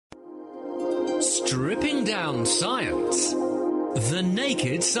Stripping down science. The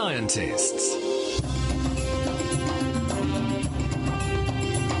Naked Scientists.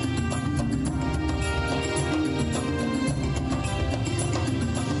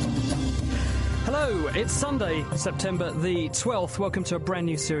 Hello, it's Sunday, September the 12th. Welcome to a brand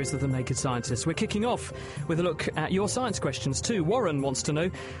new series of The Naked Scientists. We're kicking off with a look at your science questions too. Warren wants to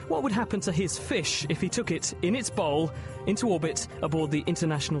know what would happen to his fish if he took it in its bowl into orbit aboard the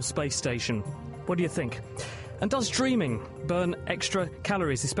International Space Station. What do you think? And does dreaming burn extra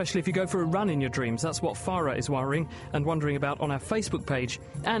calories, especially if you go for a run in your dreams? That's what Farah is worrying and wondering about on our Facebook page.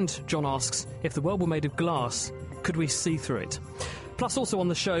 And John asks, if the world were made of glass, could we see through it? Plus, also on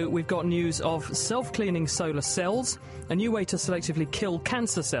the show, we've got news of self-cleaning solar cells, a new way to selectively kill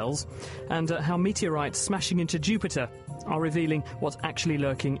cancer cells, and how meteorites smashing into Jupiter are revealing what's actually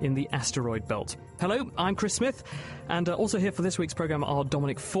lurking in the asteroid belt. Hello, I'm Chris Smith, and also here for this week's programme are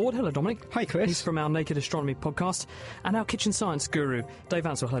Dominic Ford. Hello, Dominic. Hi, Chris. He's from our Naked Astronomy podcast, and our kitchen science guru, Dave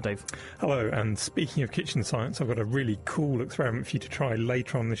Ansell. Hello, Dave. Hello, and speaking of kitchen science, I've got a really cool experiment for you to try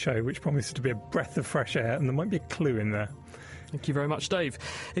later on the show, which promises to be a breath of fresh air, and there might be a clue in there. Thank you very much, Dave.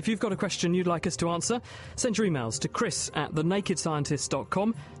 If you've got a question you'd like us to answer, send your emails to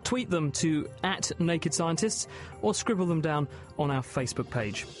chris@thenakedscientists.com, tweet them to @nakedscientists, or scribble them down on our Facebook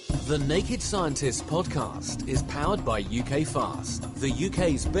page. The Naked Scientists podcast is powered by UK Fast, the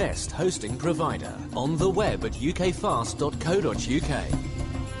UK's best hosting provider. On the web at ukfast.co.uk.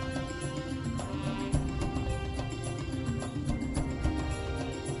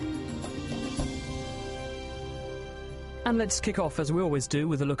 And let's kick off, as we always do,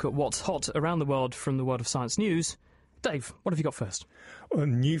 with a look at what's hot around the world from the world of science news. Dave, what have you got first? A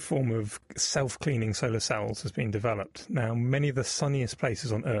new form of self-cleaning solar cells has been developed. Now, many of the sunniest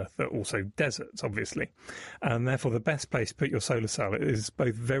places on Earth are also deserts, obviously, and therefore the best place to put your solar cell is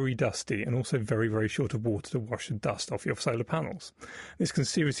both very dusty and also very, very short of water to wash the dust off your solar panels. This can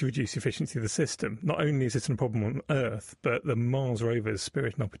seriously reduce the efficiency of the system. Not only is it a problem on Earth, but the Mars rovers,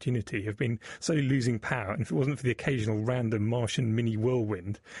 Spirit and Opportunity, have been slowly losing power, and if it wasn't for the occasional random Martian mini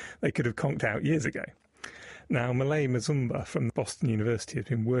whirlwind, they could have conked out years ago. Now, Malay Mazumba from Boston University has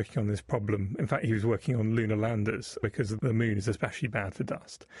been working on this problem. In fact, he was working on lunar landers because the moon is especially bad for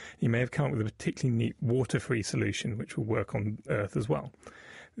dust. He may have come up with a particularly neat water-free solution which will work on Earth as well.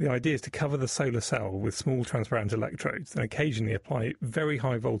 The idea is to cover the solar cell with small transparent electrodes and occasionally apply very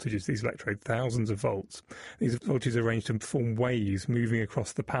high voltages to these electrodes, thousands of volts. These voltages are arranged to form waves moving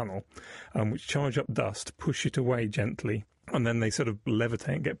across the panel, which charge up dust, push it away gently, and then they sort of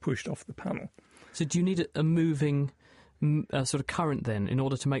levitate and get pushed off the panel. So do you need a moving sort of current then in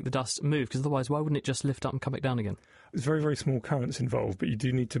order to make the dust move? Because otherwise, why wouldn't it just lift up and come back down again? There's very, very small currents involved, but you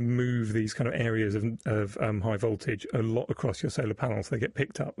do need to move these kind of areas of high voltage a lot across your solar panel so they get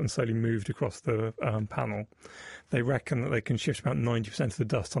picked up and slowly moved across the panel. They reckon that they can shift about 90% of the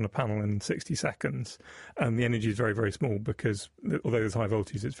dust on a panel in 60 seconds, and the energy is very, very small because although there's high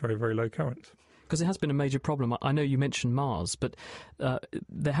voltage, it's very, very low current. Because it has been a major problem. I know you mentioned Mars, but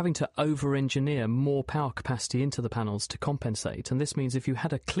they're having to over-engineer more power capacity into the panels to compensate. And this means if you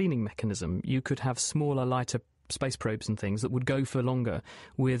had a cleaning mechanism, you could have smaller, lighter space probes and things that would go for longer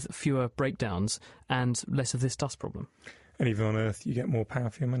with fewer breakdowns and less of this dust problem. And even on Earth, you get more power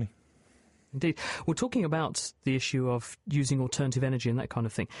for your money. Indeed. Well, talking about the issue of using alternative energy and that kind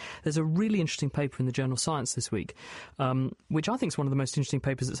of thing, there's a really interesting paper in the journal Science this week, which I think is one of the most interesting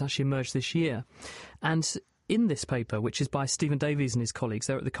papers that's actually emerged this year. And in this paper, which is by Stephen Davies and his colleagues,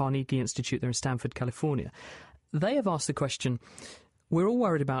 they're at the Carnegie Institute, they're in Stanford, California, they have asked the question, we're all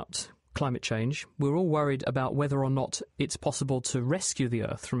worried about climate change, we're all worried about whether or not it's possible to rescue the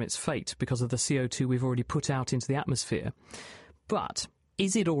Earth from its fate because of the CO2 we've already put out into the atmosphere, but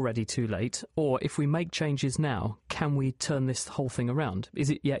is it already too late? Or if we make changes now, can we turn this whole thing around?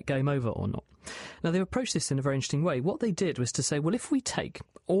 Is it yet game over or not? Now, they've approached this in a very interesting way. What they did was to say, well, if we take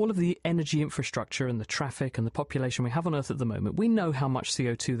all of the energy infrastructure and the traffic and the population we have on Earth at the moment, we know how much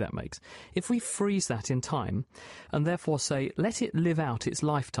CO2 that makes. If we freeze that in time and therefore say, let it live out its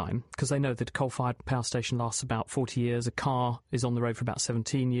lifetime, because they know that a coal-fired power station lasts about 40 years, a car is on the road for about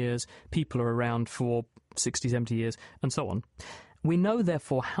 17 years, people are around for 60, 70 years, and so on. We know,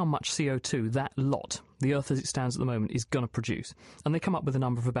 therefore, how much CO2 that lot, the Earth as it stands at the moment, is going to produce. And they come up with a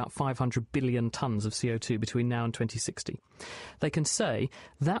number of about 500 billion tonnes of CO2 between now and 2060. They can say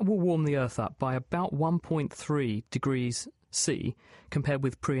that will warm the Earth up by about 1.3 degrees C compared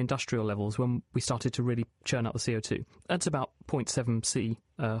with pre-industrial levels when we started to really churn up the CO2. That's about 0.7 C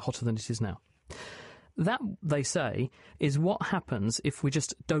hotter than it is now. That, they say, is what happens if we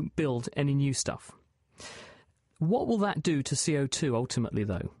just don't build any new stuff. What will that do to CO2 ultimately,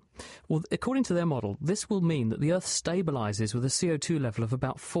 though? Well, according to their model, this will mean that the Earth stabilises with a CO2 level of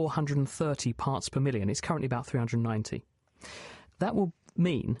about 430 parts per million. It's currently about 390. That will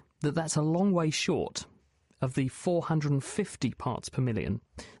mean that that's a long way short of the 450 parts per million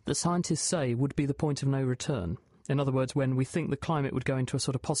that scientists say would be the point of no return. In other words, when we think the climate would go into a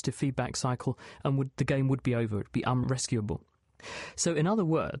sort of positive feedback cycle and the game would be over, it would be unrescuable. So in other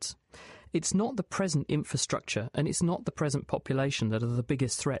words, it's not the present infrastructure and it's not the present population that are the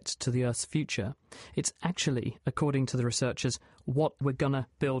biggest threat to the Earth's future. It's actually, according to the researchers, what we're going to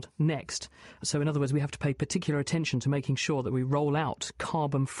build next. So in other words, we have to pay particular attention to making sure that we roll out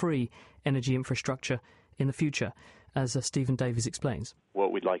carbon-free energy infrastructure in the future, as Stephen Davies explains.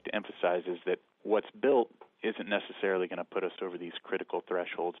 What we'd like to emphasize is that what's built isn't necessarily going to put us over these critical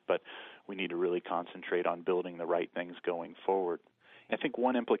thresholds, but we need to really concentrate on building the right things going forward. I think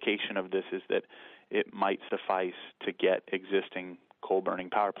one implication of this is that it might suffice to get existing coal-burning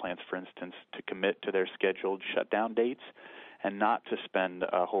power plants, for instance, to commit to their scheduled shutdown dates and not to spend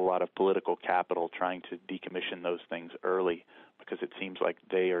a whole lot of political capital trying to decommission those things early, because it seems like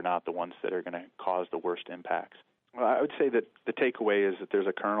they are not the ones that are going to cause the worst impacts. Well, I would say that the takeaway is that there's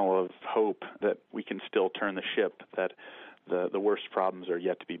a kernel of hope that we can still turn the ship, that the worst problems are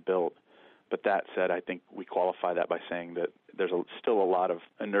yet to be built. But that said, I think we qualify that by saying that there's still a lot of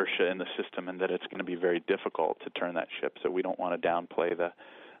inertia in the system and that it's going to be very difficult to turn that ship. So we don't want to downplay the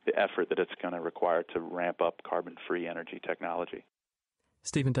effort that it's going to require to ramp up carbon-free energy technology.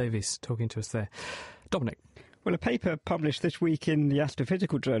 Stephen Davies talking to us there. Dominic. Well, a paper published this week in the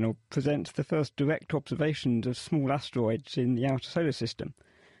Astrophysical Journal presents the first direct observations of small asteroids in the outer solar system.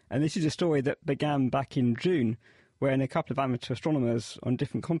 And this is a story that began back in June, when a couple of amateur astronomers on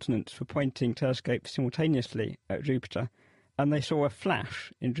different continents were pointing telescopes simultaneously at Jupiter, and they saw a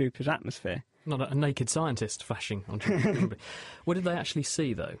flash in Jupiter's atmosphere. Not a naked scientist flashing on Jupiter. What did they actually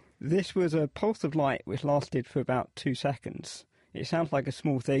see, though? This was a pulse of light which lasted for about 2 seconds. It sounds like a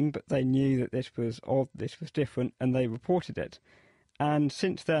small thing, but they knew that this was odd, this was different, and they reported it. And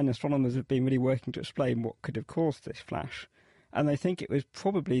since then, astronomers have been really working to explain what could have caused this flash. And they think it was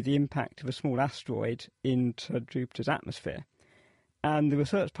probably the impact of a small asteroid into Jupiter's atmosphere. And the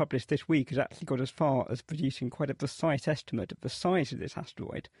research published this week has actually got as far as producing quite a precise estimate of the size of this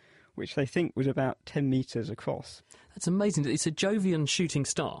asteroid, which they think was about 10 metres across. That's amazing. It's a Jovian shooting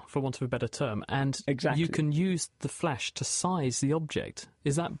star, for want of a better term, and exactly. You can use the flash to size the object.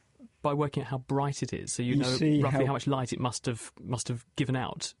 Is that by working out how bright it is? So you know roughly how much light it must have given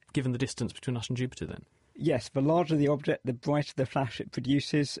out, given the distance between us and Jupiter then? Yes, the larger the object, the brighter the flash it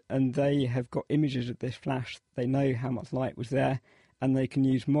produces, and they have got images of this flash. They know how much light was there, and they can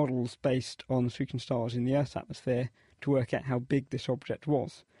use models based on shooting stars in the Earth's atmosphere to work out how big this object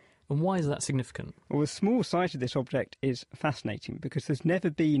was. And why is that significant? Well, the small size of this object is fascinating because there's never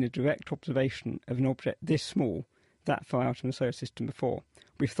been a direct observation of an object this small that far out in the solar system before.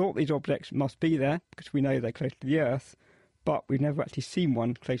 We've thought these objects must be there because we know they're close to the Earth, but we've never actually seen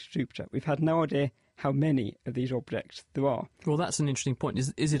one close to Jupiter. We've had no idea how many of these objects there are. Well, that's an interesting point.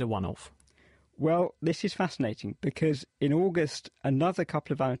 Is it a one-off? Well, this is fascinating because in August, another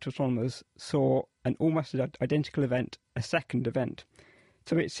couple of amateur astronomers saw an almost identical event, a second event.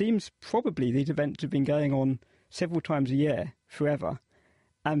 So it seems probably these events have been going on several times a year, forever,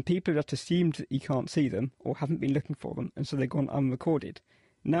 and people have just assumed that you can't see them or haven't been looking for them, and so they've gone unrecorded.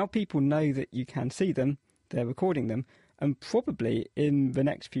 Now people know that you can see them, they're recording them, and probably in the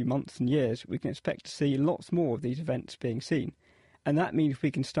next few months and years we can expect to see lots more of these events being seen. And that means we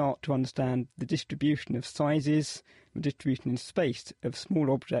can start to understand the distribution of sizes, the distribution in space of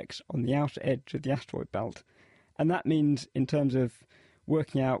small objects on the outer edge of the asteroid belt. And that means, in terms of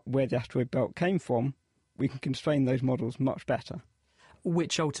working out where the asteroid belt came from, we can constrain those models much better.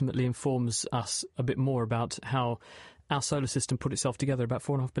 Which ultimately informs us a bit more about how our solar system put itself together about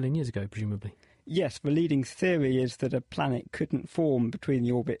 4.5 billion years ago, presumably. Yes, the leading theory is that a planet couldn't form between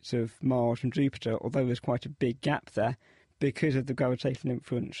the orbits of Mars and Jupiter, although there's quite a big gap there, because of the gravitational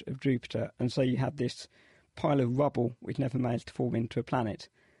influence of Jupiter, and so you had this pile of rubble which never managed to form into a planet.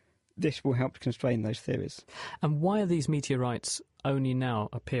 This will help to constrain those theories. And why are these meteorites only now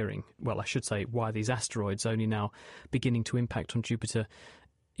appearing? Well, I should say, why are these asteroids only now beginning to impact on Jupiter,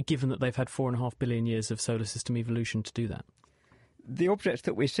 given that they've had 4.5 billion years of solar system evolution to do that? The objects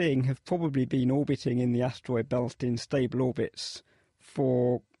that we're seeing have probably been orbiting in the asteroid belt in stable orbits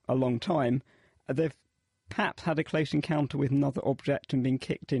for a long time. They've perhaps had a close encounter with another object and been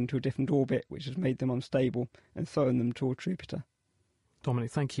kicked into a different orbit, which has made them unstable and thrown them towards Jupiter.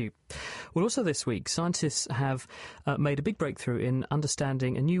 Dominic, thank you. Well, also this week, scientists have made a big breakthrough in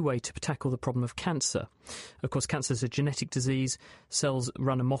understanding a new way to tackle the problem of cancer. Of course, cancer is a genetic disease. Cells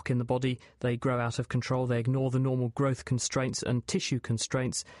run amok in the body. They grow out of control. They ignore the normal growth constraints and tissue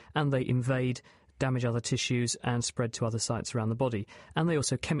constraints, and they invade, damage other tissues and spread to other sites around the body. And they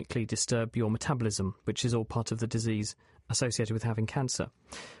also chemically disturb your metabolism, which is all part of the disease associated with having cancer.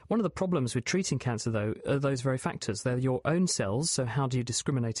 One of the problems with treating cancer, though, are those very factors. They're your own cells, so how do you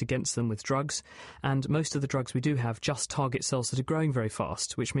discriminate against them with drugs? And most of the drugs we do have just target cells that are growing very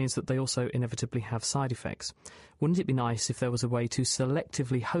fast, which means that they also inevitably have side effects. Wouldn't it be nice if there was a way to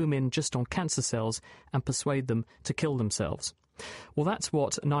selectively home in just on cancer cells and persuade them to kill themselves? Well, that's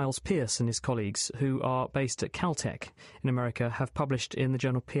what Niles Pearce and his colleagues, who are based at Caltech in America, have published in the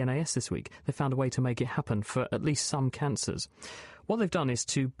journal PNAS this week. They found a way to make it happen for at least some cancers. What they've done is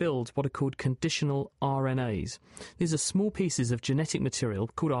to build what are called conditional RNAs. These are small pieces of genetic material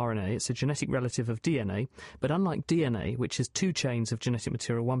called RNA. It's a genetic relative of DNA, but unlike DNA, which is two chains of genetic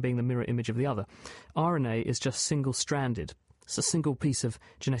material, one being the mirror image of the other, RNA is just single-stranded. It's a single piece of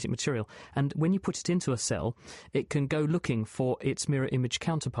genetic material, and when you put it into a cell, it can go looking for its mirror image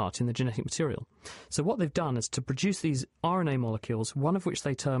counterpart in the genetic material. So what they've done is to produce these RNA molecules, one of which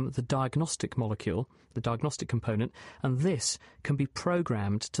they term the diagnostic molecule, the diagnostic component, and this can be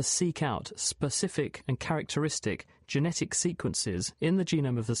programmed to seek out specific and characteristic genetic sequences in the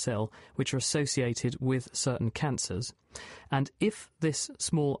genome of the cell which are associated with certain cancers. And if this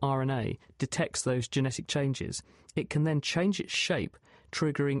small RNA detects those genetic changes, it can then change its shape,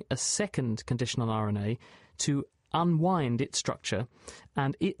 triggering a second conditional RNA to unwind its structure,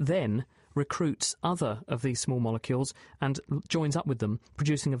 and it then recruits other of these small molecules and joins up with them,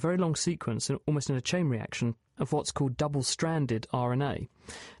 producing a very long sequence, almost in a chain reaction, of what's called double-stranded RNA.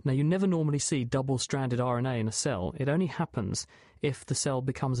 Now, you never normally see double-stranded RNA in a cell. It only happens if the cell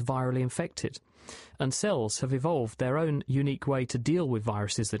becomes virally infected. And cells have evolved their own unique way to deal with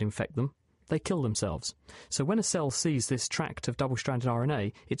viruses that infect them. They kill themselves. So when a cell sees this tract of double-stranded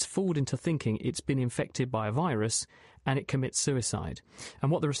RNA, it's fooled into thinking it's been infected by a virus, and it commits suicide.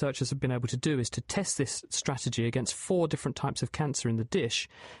 And what the researchers have been able to do is to test this strategy against 4 different types of cancer in the dish,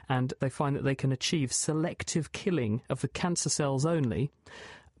 and they find that they can achieve selective killing of the cancer cells only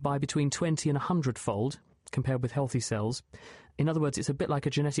by between 20 and 100-fold compared with healthy cells. In other words, it's a bit like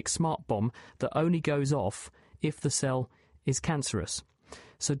a genetic smart bomb that only goes off if the cell is cancerous.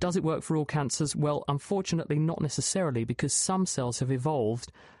 So does it work for all cancers? Well, unfortunately not necessarily, because some cells have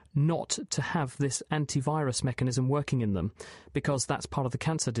evolved not to have this antivirus mechanism working in them, because that's part of the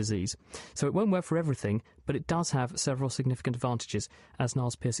cancer disease. So it won't work for everything, but it does have several significant advantages, as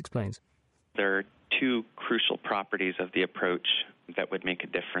Niles Pearce explains. There are 2 crucial properties of the approach that would make a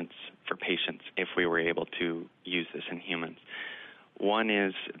difference for patients if we were able to use this in humans. One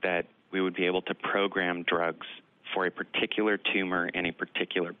is that we would be able to program drugs for a particular tumor in a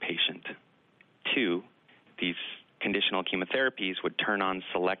particular patient. 2, these conditional chemotherapies would turn on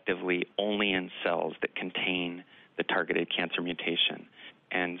selectively only in cells that contain the targeted cancer mutation.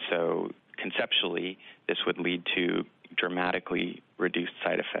 And so conceptually, this would lead to dramatically reduced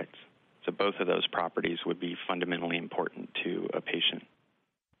side effects. So both of those properties would be fundamentally important to a patient.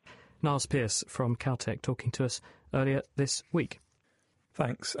 Niles Pearce from Caltech talking to us earlier this week.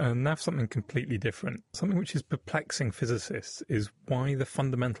 Thanks. And now for something completely different. Something which is perplexing physicists is why the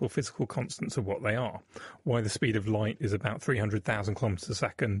fundamental physical constants are what they are. Why the speed of light is about 300,000 kilometres a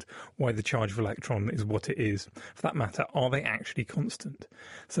second. Why the charge of an electron is what it is. For that matter, are they actually constant?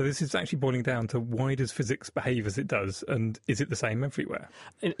 So this is actually boiling down to why does physics behave as it does, and is it the same everywhere?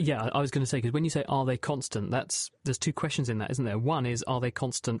 Yeah, I was going to say, because when you say are they constant, there's 2 questions in that, isn't there? One is, are they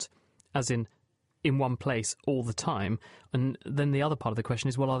constant as in one place all the time? And then the other part of the question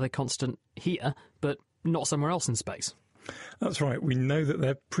is, well, are they constant here, but not somewhere else in space? That's right. We know that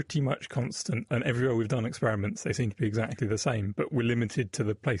they're pretty much constant, and everywhere we've done experiments, they seem to be exactly the same, but we're limited to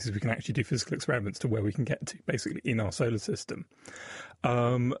the places we can actually do physical experiments to where we can get to, basically, in our solar system.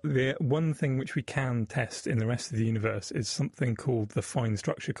 The one thing which we can test in the rest of the universe is something called the fine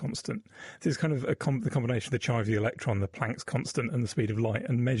structure constant. This is kind of the combination of the charge of the electron, the Planck's constant, and the speed of light,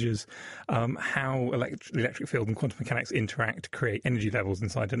 and measures how the electric field and quantum mechanics interact to create energy levels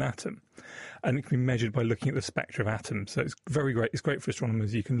inside an atom. And it can be measured by looking at the spectra of atoms. So it's very great. It's great for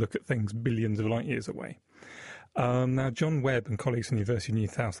astronomers. You can look at things billions of light years away. Now, John Webb and colleagues from the University of New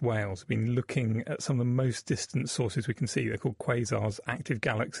South Wales have been looking at some of the most distant sources we can see. They're called quasars, active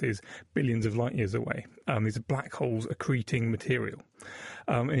galaxies, billions of light years away. These are black holes accreting material.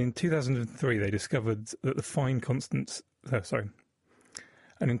 And in 2003, they discovered that the fine constants...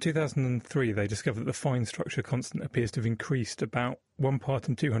 And in 2003, they discovered that the fine structure constant appears to have increased about 1 part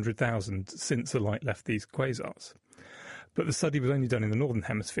in 200,000 since the light left these quasars. But the study was only done in the northern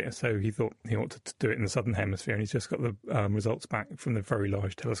hemisphere, so he thought he ought to do it in the southern hemisphere, and he's just got the results back from the Very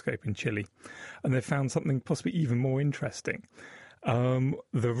Large Telescope in Chile. And they found something possibly even more interesting. The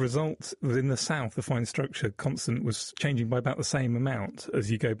result was in the south, the fine structure constant was changing by about the same amount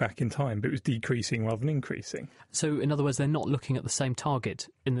as you go back in time, but it was decreasing rather than increasing. So, in other words, they're not looking at the same target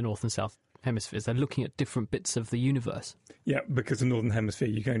in the north and south hemispheres. They're looking at different bits of the universe. Yeah, because the northern hemisphere,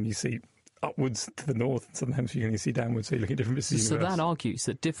 you can only see upwards to the north, and southern hemisphere you can only see downwards, so you look at different bits of the universe. So that argues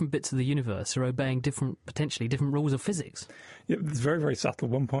that different bits of the universe are obeying potentially different rules of physics. Yeah, it's very, very subtle,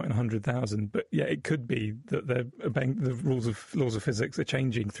 1 part in 100,000, but yeah, it could be that they're obeying the laws of physics are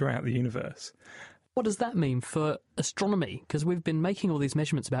changing throughout the universe. What does that mean for astronomy? Because we've been making all these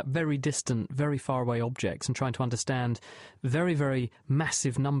measurements about very distant, very far away objects and trying to understand very, very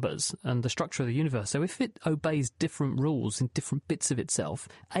massive numbers and the structure of the universe. So if it obeys different rules in different bits of itself,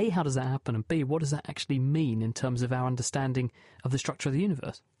 A, how does that happen? And B, what does that actually mean in terms of our understanding of the structure of the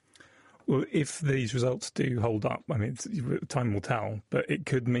universe? Well, if these results do hold up, I mean, time will tell, but it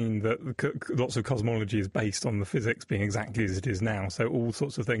could mean that lots of cosmology is based on the physics being exactly as it is now. So all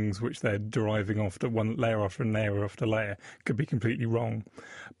sorts of things which they're deriving after one layer after layer after layer could be completely wrong.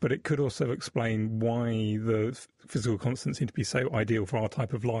 But it could also explain why the physical constants seem to be so ideal for our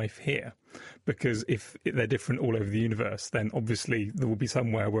type of life here. Because if they're different all over the universe, then obviously there will be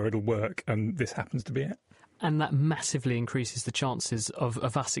somewhere where it'll work, and this happens to be it. And that massively increases the chances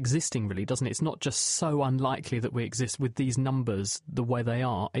of us existing, really, doesn't it? It's not just so unlikely that we exist with these numbers the way they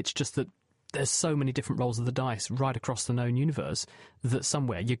are. It's just that there's so many different rolls of the dice right across the known universe that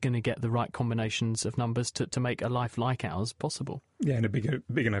somewhere you're going to get the right combinations of numbers to make a life like ours possible. Yeah, in a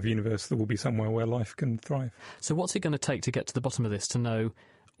big enough universe, there will be somewhere where life can thrive. So what's it going to take to get to the bottom of this, to know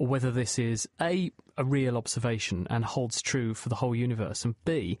whether this is, A, a real observation and holds true for the whole universe, and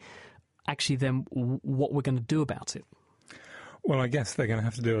B, actually then what we're going to do about it? Well, I guess they're going to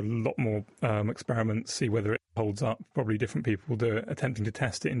have to do a lot more experiments, see whether it holds up. Probably different people will do it, attempting to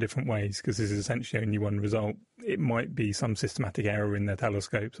test it in different ways, because this is essentially only one result. It might be some systematic error in their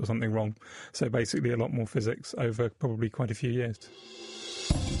telescopes or something wrong. So basically a lot more physics over probably quite a few years.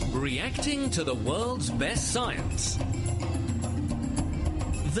 Reacting to the world's best science.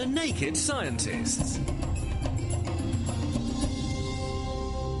 The Naked Scientists.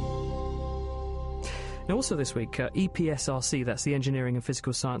 Now, also this week, EPSRC, that's the Engineering and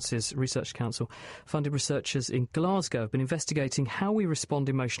Physical Sciences Research Council, funded researchers in Glasgow have been investigating how we respond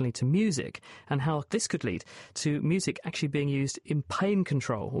emotionally to music and how this could lead to music actually being used in pain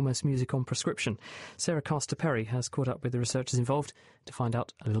control, almost music on prescription. Sarah Castor-Perry has caught up with the researchers involved to find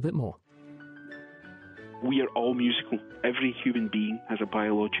out a little bit more. We are all musical. Every human being has a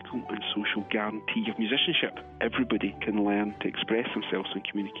biological and social guarantee of musicianship. Everybody can learn to express themselves and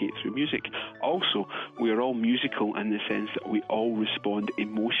communicate through music. Also, we are all musical in the sense that we all respond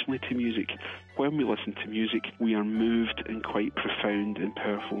emotionally to music. When we listen to music, we are moved in quite profound and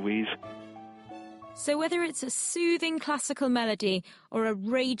powerful ways. So whether it's a soothing classical melody or a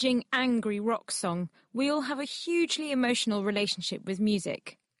raging, angry rock song, we all have a hugely emotional relationship with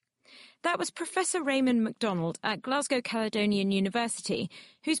music. That was Professor Raymond MacDonald at Glasgow Caledonian University,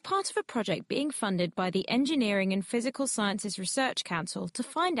 who's part of a project being funded by the Engineering and Physical Sciences Research Council to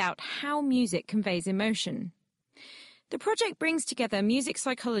find out how music conveys emotion. The project brings together music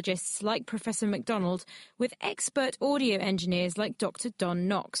psychologists like Professor MacDonald with expert audio engineers like Dr. Don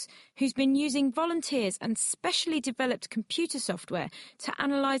Knox, who's been using volunteers and specially developed computer software to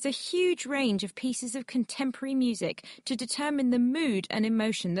analyse a huge range of pieces of contemporary music to determine the mood and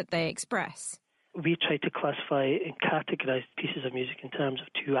emotion that they express. We try to classify and categorise pieces of music in terms of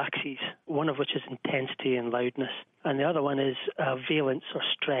two axes, one of which is intensity and loudness, and the other one is valence or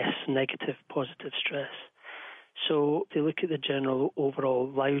stress, negative, positive stress. So they look at the general overall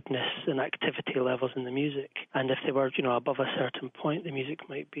loudness and activity levels in the music. And if they were, above a certain point, the music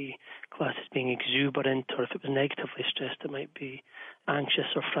might be classed as being exuberant, or if it was negatively stressed, it might be anxious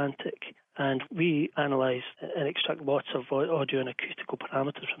or frantic. And we analyse and extract lots of audio and acoustical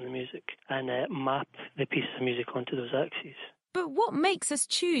parameters from the music and map the pieces of music onto those axes. But what makes us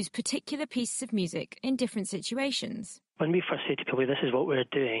choose particular pieces of music in different situations? When we first say to people, this is what we're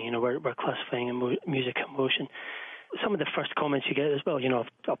doing, we're classifying music emotion, some of the first comments you get is, well,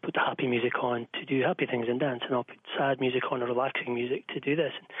 I'll put the happy music on to do happy things and dance, and I'll put sad music on or relaxing music to do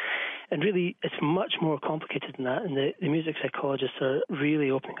this. And really, it's much more complicated than that, and the music psychologists are really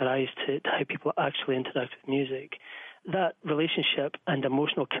opening their eyes to how people actually interact with music. That relationship and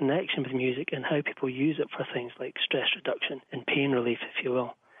emotional connection with music and how people use it for things like stress reduction and pain relief, if you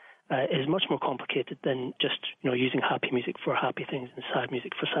will, is much more complicated than just using happy music for happy things and sad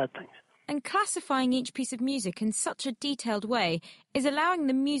music for sad things. And classifying each piece of music in such a detailed way is allowing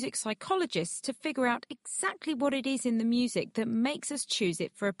the music psychologists to figure out exactly what it is in the music that makes us choose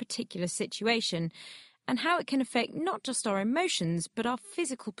it for a particular situation, and how it can affect not just our emotions but our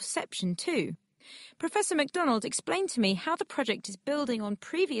physical perception too. Professor MacDonald explained to me how the project is building on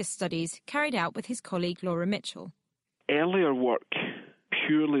previous studies carried out with his colleague Laura Mitchell. Earlier work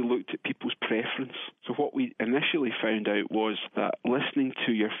purely looked at people's preference. So what we initially found out was that listening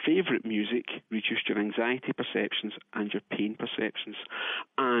to your favourite music reduced your anxiety perceptions and your pain perceptions.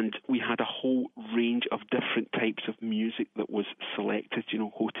 And we had a whole range of different types of music that was selected,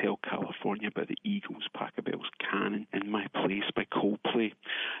 Hotel California by the Eagles, Pachelbel's Canon, In My Place by Coldplay.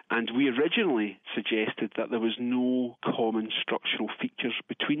 And we originally suggested that there was no common structural features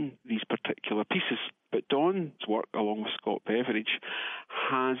between these particular pieces. But Don's work, along with Scott Beveridge,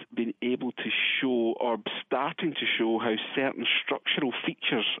 has been able to show, or starting to show, how certain structural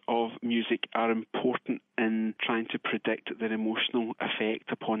features of music are important in trying to predict their emotional effect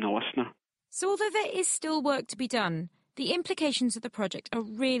upon the listener. So although there is still work to be done, the implications of the project are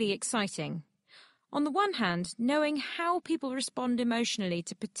really exciting. On the one hand, knowing how people respond emotionally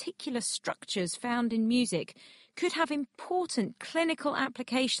to particular structures found in music could have important clinical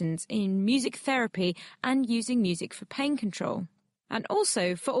applications in music therapy and using music for pain control. And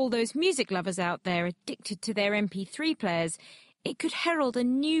also, for all those music lovers out there addicted to their MP3 players, it could herald a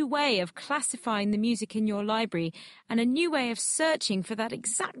new way of classifying the music in your library and a new way of searching for that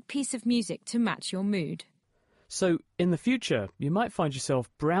exact piece of music to match your mood. So, in the future, you might find yourself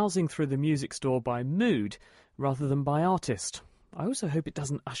browsing through the music store by mood rather than by artist. I also hope it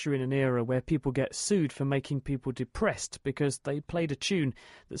doesn't usher in an era where people get sued for making people depressed because they played a tune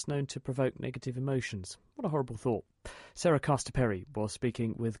that's known to provoke negative emotions. What a horrible thought. Sarah Castor-Perry was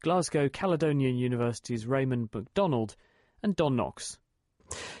speaking with Glasgow Caledonian University's Raymond MacDonald and Don Knox.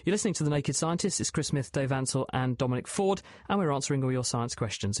 You're listening to The Naked Scientists. It's Chris Smith, Dave Ansell and Dominic Ford, and we're answering all your science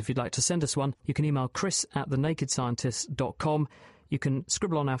questions. If you'd like to send us one, you can email chris@thenakedscientists.com. You can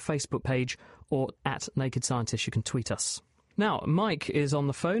scribble on our Facebook page, or at Naked Scientists, you can tweet us. Now, Mike is on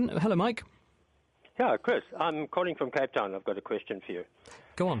the phone. Hello, Mike. Yeah, Chris, I'm calling from Cape Town. I've got a question for you.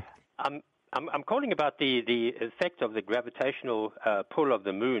 Go on. I'm calling about the effect of the gravitational pull of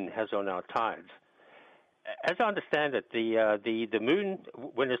the moon has on our tides. As I understand it, the moon,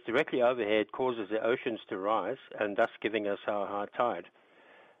 when it's directly overhead, causes the oceans to rise, and thus giving us our high tide.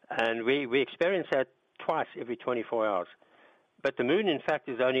 And we experience that twice every 24 hours. But the moon, in fact,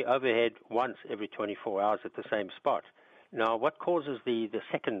 is only overhead once every 24 hours at the same spot. Now, what causes the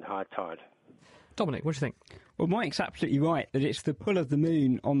second high tide? Dominic, what do you think? Well, Mike's absolutely right that it's the pull of the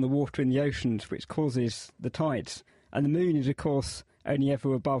moon on the water in the oceans which causes the tides. And the moon is, of course, only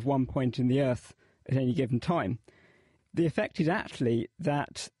ever above one point in the Earth at any given time. The effect is actually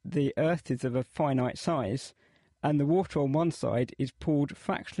that the Earth is of a finite size and the water on one side is pulled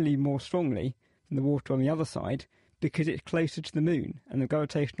fractionally more strongly than the water on the other side because it's closer to the moon and the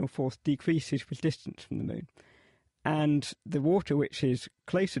gravitational force decreases with distance from the moon. And the water which is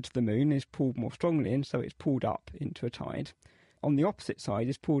closer to the moon is pulled more strongly, and so it's pulled up into a tide. On the opposite side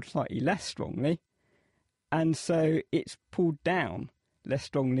is pulled slightly less strongly, and so it's pulled down less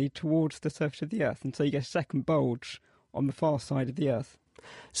strongly towards the surface of the Earth, and so you get a second bulge on the far side of the Earth.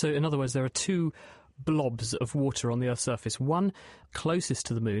 So, in other words, there are two blobs of water on the Earth's surface. One closest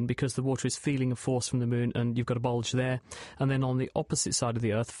to the moon because the water is feeling a force from the moon and you've got a bulge there. And then on the opposite side of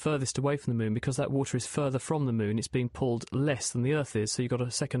the Earth, furthest away from the moon, because that water is further from the moon, it's being pulled less than the Earth is. So you've got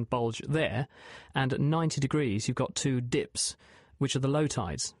a second bulge there. And at 90 degrees, you've got two dips, which are the low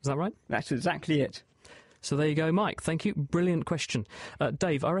tides. Is that right? That's exactly it. So there you go, Mike. Thank you. Brilliant question.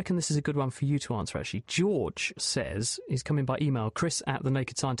 Dave, I reckon this is a good one for you to answer, actually. George says, he's coming by email,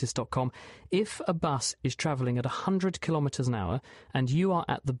 chris@thenakedscientist.com, if a bus is travelling at 100 kilometres an hour and you are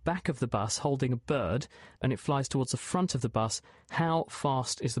at the back of the bus holding a bird and it flies towards the front of the bus, how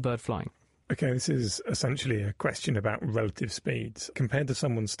fast is the bird flying? Okay, this is essentially a question about relative speeds. Compared to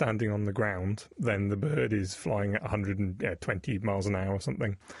someone standing on the ground, then the bird is flying at 120 miles an hour or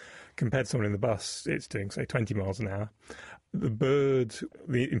something. Compared to someone in the bus, it's doing, say, 20 miles an hour.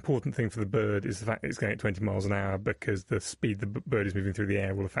 The important thing for the bird is the fact that it's going at 20 miles an hour because the speed the bird is moving through the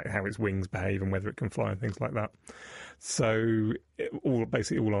air will affect how its wings behave and whether it can fly and things like that. So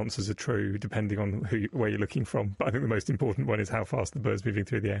basically all answers are true depending on where you're looking from. But I think the most important one is how fast the bird's moving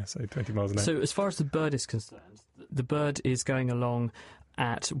through the air, so 20 miles an hour. So as far as the bird is concerned, the bird is going along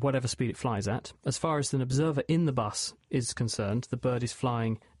at whatever speed it flies at. As far as an observer in the bus is concerned, the bird is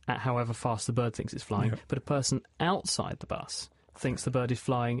flying at however fast the bird thinks it's flying, but a person outside the bus thinks the bird is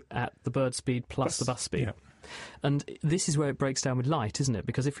flying at the bird speed plus the bus speed. And this is where it breaks down with light, isn't it?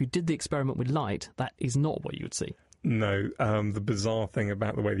 Because if you did the experiment with light, that is not what you would see. No, the bizarre thing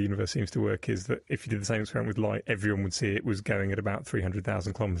about the way the universe seems to work is that if you did the same experiment with light, everyone would see it was going at about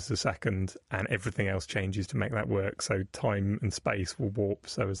 300,000 kilometres a second, and everything else changes to make that work. So time and space will warp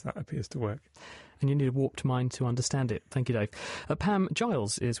so as that appears to work. And you need a warped mind to understand it. Thank you, Dave. Pam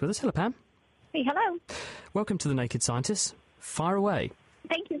Giles is with us. Hello, Pam. Hey, hello. Welcome to The Naked Scientist. Fire away.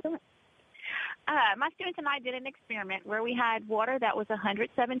 Thank you so much. My students and I did an experiment where we had water that was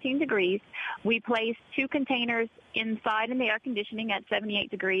 117 degrees. We placed 2 containers inside in the air conditioning at 78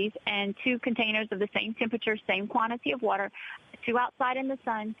 degrees and 2 containers of the same temperature, same quantity of water, 2 outside in the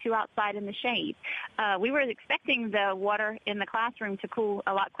sun, 2 outside in the shade. We were expecting the water in the classroom to cool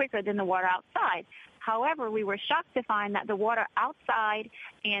a lot quicker than the water outside. However, we were shocked to find that the water outside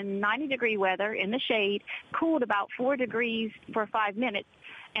in 90-degree weather in the shade cooled about 4 degrees for 5 minutes,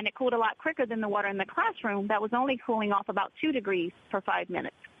 and it cooled a lot quicker than the water in the classroom that was only cooling off about 2 degrees for 5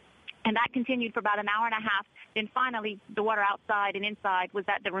 minutes. And that continued for about an hour and a half. Then finally, the water outside and inside was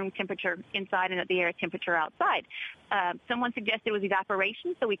at the room temperature inside and at the air temperature outside. Someone suggested it was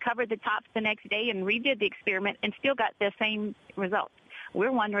evaporation, so we covered the tops the next day and redid the experiment and still got the same results.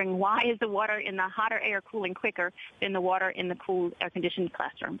 We're wondering, why is the water in the hotter air cooling quicker than the water in the cool air-conditioned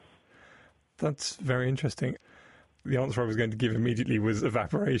classroom? That's very interesting. The answer I was going to give immediately was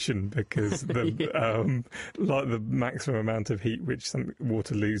evaporation, because the maximum amount of heat which some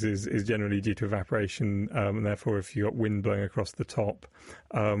water loses is generally due to evaporation, and therefore if you've got wind blowing across the top,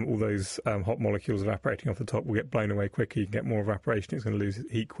 all those hot molecules evaporating off the top will get blown away quicker. You can get more evaporation, it's going to lose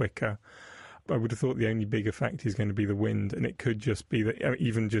heat quicker. I would have thought the only big effect is going to be the wind, and it could just be that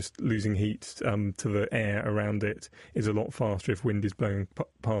even just losing heat to the air around it is a lot faster if wind is blowing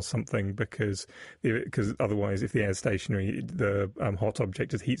past something, because otherwise, if the air is stationary, the hot object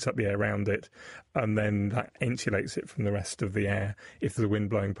just heats up the air around it, and then that insulates it from the rest of the air. If there's a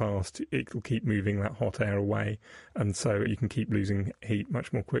wind blowing past, it will keep moving that hot air away, and so you can keep losing heat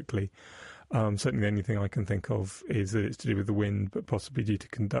much more quickly. Certainly the only thing I can think of is that it's to do with the wind, but possibly due to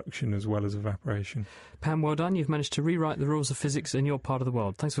conduction as well as evaporation. Pam, well done. You've managed to rewrite the rules of physics in your part of the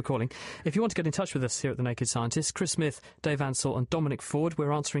world. Thanks for calling. If you want to get in touch with us here at The Naked Scientist, Chris Smith, Dave Ansell and Dominic Ford,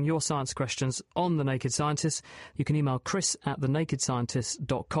 we're answering your science questions on The Naked Scientist. You can email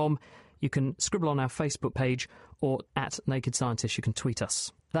chris@thenakedscientist.com. You can scribble on our Facebook page, or at Naked Scientist, you can tweet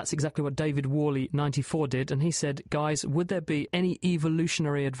us. That's exactly what David Worley, 94, did, and he said, guys, would there be any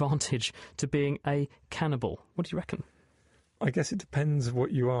evolutionary advantage to being a cannibal? What do you reckon? I guess it depends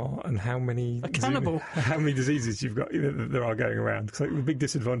what you are and how many diseases you've got there are going around. So the big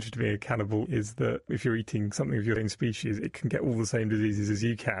disadvantage to being a cannibal is that if you're eating something of your own species, it can get all the same diseases as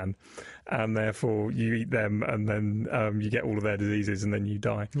you can, and therefore you eat them, and then you get all of their diseases, and then you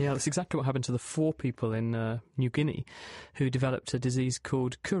die. Yeah, that's exactly what happened to the 4 people in New Guinea who developed a disease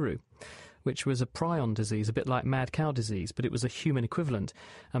called kuru, which was a prion disease, a bit like mad cow disease, but it was a human equivalent.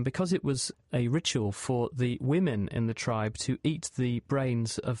 And because it was a ritual for the women in the tribe to eat the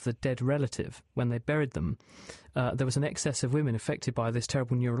brains of the dead relative when they buried them, there was an excess of women affected by this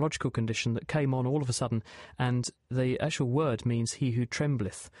terrible neurological condition that came on all of a sudden, and the actual word means he who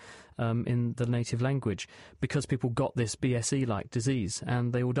trembleth in the native language, because people got this BSE-like disease,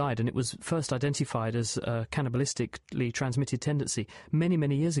 and they all died. And it was first identified as a cannibalistically transmitted tendency many,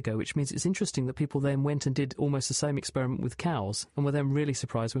 many years ago, which means it's interesting that people then went and did almost the same experiment with cows and were then really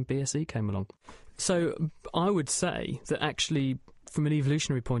surprised when BSE came along. So I would say that actually, from an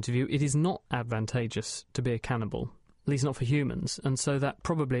evolutionary point of view, it is not advantageous to be a cannibal, at least not for humans, and so that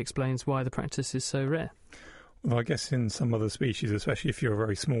probably explains why the practice is so rare. Well, I guess in some other species, especially if you're a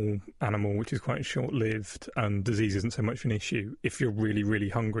very small animal, which is quite short-lived and disease isn't so much an issue, if you're really, really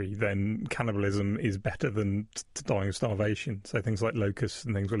hungry, then cannibalism is better than dying of starvation. So things like locusts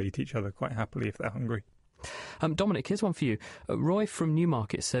and things will eat each other quite happily if they're hungry. Dominic, here's one for you. Roy from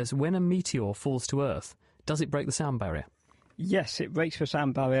Newmarket says, when a meteor falls to Earth, does it break the sound barrier? Yes, it breaks the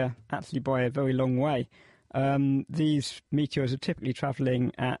sound barrier actually by a very long way. These meteors are typically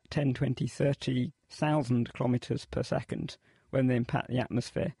travelling at 10, 20, 30,000 kilometres per second when they impact the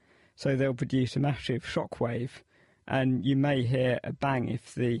atmosphere. So they'll produce a massive shock wave, and you may hear a bang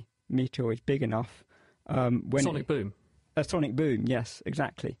if the meteor is big enough. Sonic boom. A sonic boom, yes,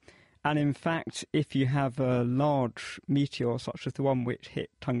 exactly. And in fact, if you have a large meteor, such as the one which hit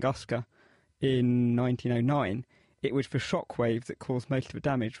Tunguska in 1909, it was the shock wave that caused most of the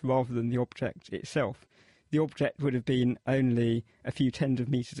damage rather than the object itself. the object would have been only a few tens of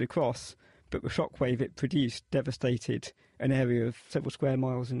metres across, but the shockwave it produced devastated an area of several square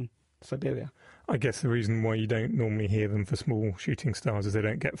miles in Siberia. I guess the reason why you don't normally hear them for small shooting stars is they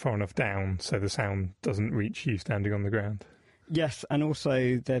don't get far enough down, so the sound doesn't reach you standing on the ground. Yes, and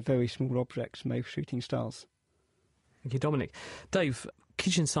also they're very small objects, most shooting stars. Thank you, Dominic. Dave,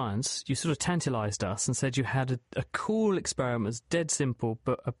 Kitchen Science, you sort of tantalised us and said you had a cool experiment that's dead simple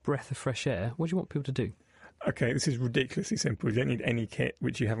but a breath of fresh air. What do you want people to do? OK, this is ridiculously simple. You don't need any kit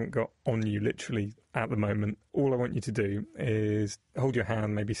which you haven't got on you literally at the moment. All I want you to do is hold your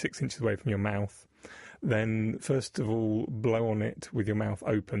hand maybe 6 inches away from your mouth. Then, first of all, blow on it with your mouth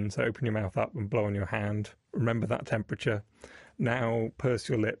open. So open your mouth up and blow on your hand. Remember that temperature. Now purse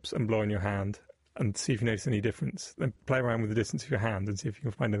your lips and blow on your hand and see if you notice any difference. Then play around with the distance of your hand and see if you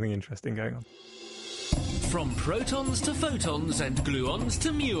can find anything interesting going on. From protons to photons and gluons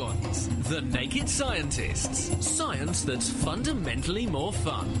to muons, the Naked Scientists. Science that's fundamentally more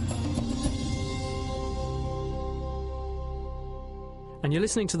fun. And you're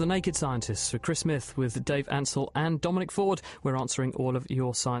listening to The Naked Scientists with Chris Smith, with Dave Ansell and Dominic Ford. We're answering all of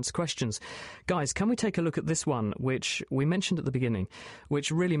your science questions. Guys, can we take a look at this one, which we mentioned at the beginning,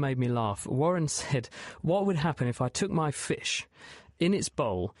 which really made me laugh? Warren said, what would happen if I took my fish in its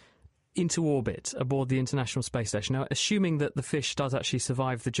bowl into orbit aboard the International Space Station? Now, assuming that the fish does actually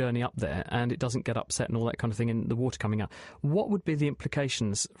survive the journey up there and it doesn't get upset and all that kind of thing in the water coming out, what would be the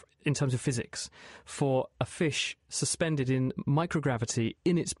implications in terms of physics for a fish suspended in microgravity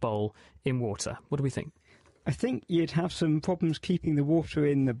in its bowl in water? What do we think? I think you'd have some problems keeping the water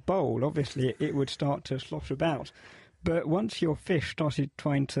in the bowl. Obviously, it would start to slosh about. But once your fish started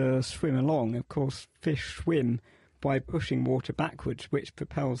trying to swim along, of course, fish swim by pushing water backwards, which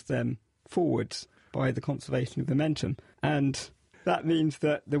propels them forwards by the conservation of momentum. And that means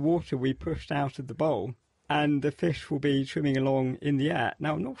that the water will be pushed out of the bowl and the fish will be swimming along in the air.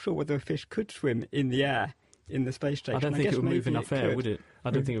 Now, I'm not sure whether a fish could swim in the air in the space station. I don't think it would move enough air, would it? I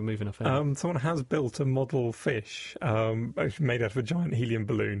don't think it would move enough air. Someone has built a model fish made out of a giant helium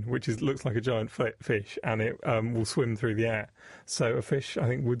balloon, which looks like a giant fish, and it will swim through the air. So a fish, I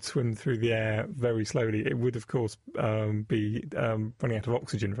think, would swim through the air very slowly. It would, of course, be running out of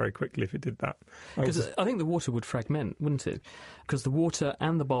oxygen very quickly if it did that. Because I think the water would fragment, wouldn't it? Because the water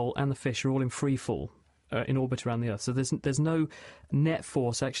and the bowl and the fish are all in free fall in orbit around the Earth. So there's no net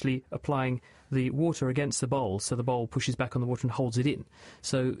force actually applying the water against the bowl, so the bowl pushes back on the water and holds it in.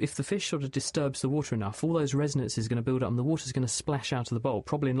 So if the fish sort of disturbs the water enough, all those resonances are going to build up and the water's going to splash out of the bowl,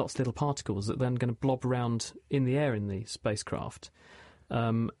 probably in lots of little particles that are then going to blob around in the air in the spacecraft.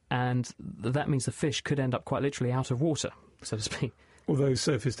 And that means the fish could end up quite literally out of water, so to speak. Although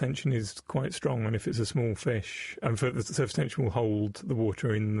surface tension is quite strong, and if it's a small fish, and the surface tension will hold the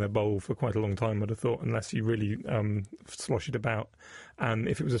water in the bowl for quite a long time, I'd have thought, unless you really slosh it about. And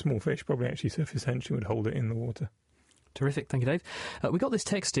if it was a small fish, probably actually surface tension would hold it in the water. Terrific, thank you, Dave. We got this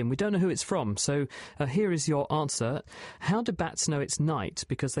text in. We don't know who it's from, so here is your answer. How do bats know it's night?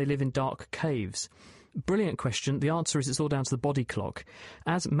 Because they live in dark caves. Brilliant question. The answer is it's all down to the body clock.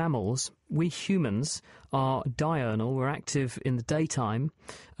 As mammals, we humans are diurnal. We're active in the daytime,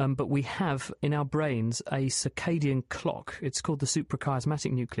 but we have in our brains a circadian clock. It's called the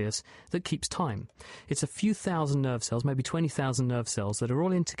suprachiasmatic nucleus that keeps time. It's a few thousand nerve cells, maybe 20,000 nerve cells that are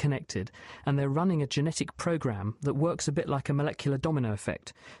all interconnected, and they're running a genetic program that works a bit like a molecular domino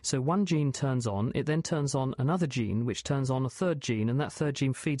effect. So one gene turns on, it then turns on another gene, which turns on a third gene, and that third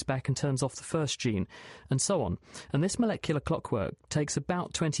gene feeds back and turns off the first gene, and so on. And this molecular clockwork takes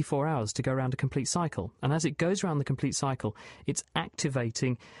about 24 hours to go around a complete cycle. And as it goes around the complete cycle, it's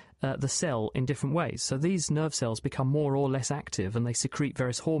activating the cell in different ways. So these nerve cells become more or less active, and they secrete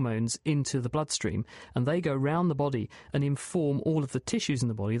various hormones into the bloodstream, and they go round the body and inform all of the tissues in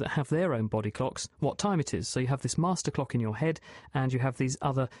the body that have their own body clocks what time it is. So you have this master clock in your head, and you have these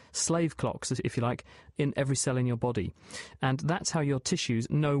other slave clocks, if you like, in every cell in your body. And that's how your tissues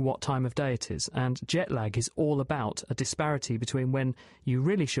know what time of day it is. And jet lag is all about a disparity between when you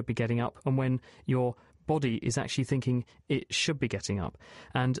really should be getting up and when your body is actually thinking it should be getting up.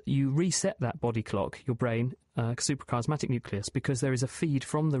 And you reset that body clock, your brain, suprachiasmatic nucleus, because there is a feed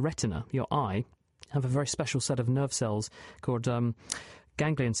from the retina, your eye, have a very special set of nerve cells called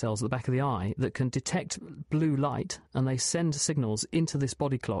ganglion cells at the back of the eye that can detect blue light, and they send signals into this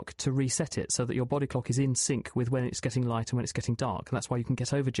body clock to reset it so that your body clock is in sync with when it's getting light and when it's getting dark, and that's why you can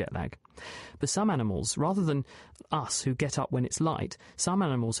get over jet lag. But some animals, rather than us who get up when it's light, some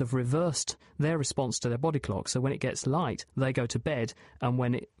animals have reversed their response to their body clock, so when it gets light they go to bed, and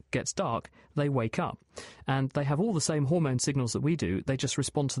when it gets dark, they wake up. And they have all the same hormone signals that we do, they just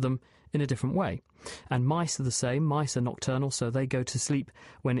respond to them in a different way. And mice are the same. Mice are nocturnal, so they go to sleep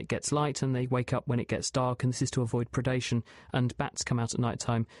when it gets light and they wake up when it gets dark, and this is to avoid predation. And bats come out at night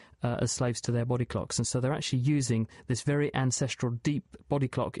time as slaves to their body clocks. And so they're actually using this very ancestral deep body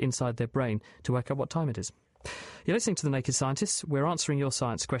clock inside their brain to work out what time it is. You're listening to The Naked Scientists. We're answering your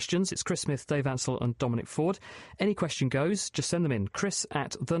science questions. It's Chris Smith, Dave Ansell and Dominic Ford. Any question goes, just send them in.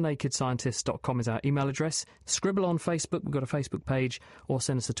 chris@thenakedscientist.com is our email address. Scribble on Facebook, we've got a Facebook page, or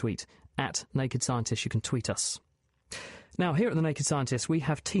send us a tweet @Naked Scientist. You can tweet us. Now, here at The Naked Scientists, we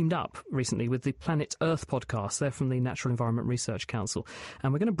have teamed up recently with the Planet Earth podcast. They're from the Natural Environment Research Council.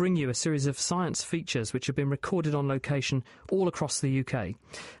 And we're going to bring you a series of science features which have been recorded on location all across the UK.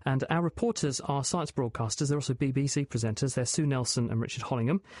 And our reporters are science broadcasters. They're also BBC presenters. They're Sue Nelson and Richard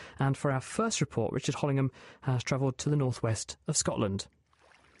Hollingham. And for our first report, Richard Hollingham has travelled to the northwest of Scotland.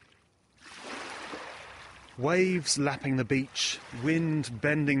 Waves lapping the beach, wind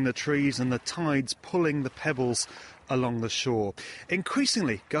bending the trees and the tides pulling the pebbles along the shore.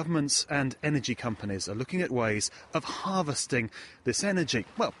 Increasingly, governments and energy companies are looking at ways of harvesting this energy.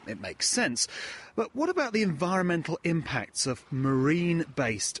 Well, it makes sense. But what about the environmental impacts of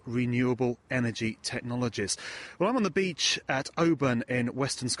marine-based renewable energy technologies? Well, I'm on the beach at Oban in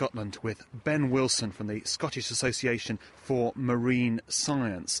Western Scotland with Ben Wilson from the Scottish Association for Marine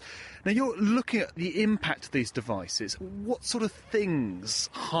Science. Now, you're looking at the impact of these devices. What sort of things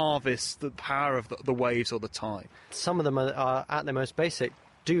harvest the power of the waves or the tide? Some of them are at their most basic,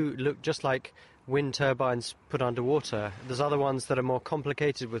 do look just like wind turbines put underwater. There's other ones that are more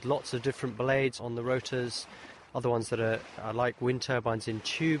complicated with lots of different blades on the rotors, other ones that are like wind turbines in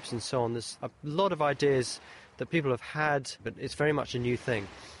tubes and so on. There's a lot of ideas that people have had, but it's very much a new thing.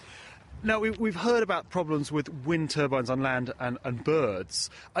 Now, we've heard about problems with wind turbines on land and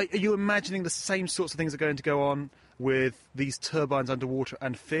birds. Are you imagining the same sorts of things are going to go on with these turbines underwater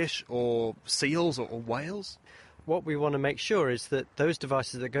and fish or seals or whales? What we want to make sure is that those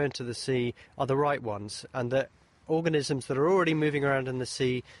devices that go into the sea are the right ones, and that organisms that are already moving around in the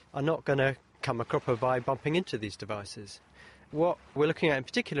sea are not going to come a cropper by bumping into these devices. What we're looking at in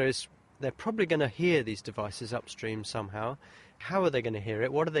particular is they're probably going to hear these devices upstream somehow. How are they going to hear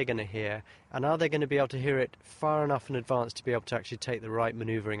it? What are they going to hear? And are they going to be able to hear it far enough in advance to be able to actually take the right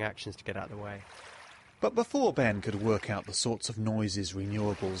manoeuvring actions to get out of the way? But before Ben could work out the sorts of noises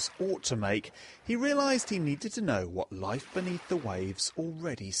renewables ought to make, he realised he needed to know what life beneath the waves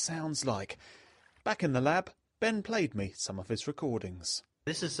already sounds like. Back in the lab, Ben played me some of his recordings.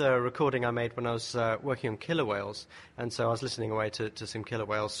 This is a recording I made when I was working on killer whales, and so I was listening away to some killer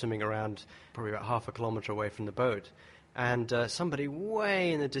whales swimming around probably about half a kilometre away from the boat. And somebody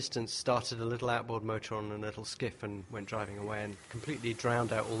way in the distance started a little outboard motor on a little skiff and went driving away and completely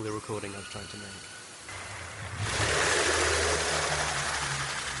drowned out all the recording I was trying to make.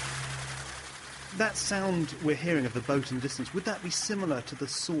 That sound we're hearing of the boat in the distance, would that be similar to the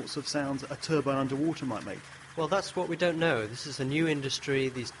sorts of sounds a turbine underwater might make? Well, that's what we don't know. This is a new industry.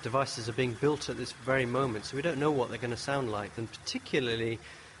 These devices are being built at this very moment, so we don't know what they're going to sound like. And particularly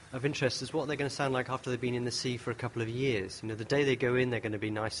of interest is what they're going to sound like after they've been in the sea for a couple of years. You know, the day they go in, they're going to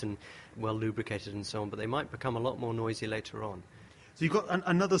be nice and well lubricated and so on, but they might become a lot more noisy later on. So you've got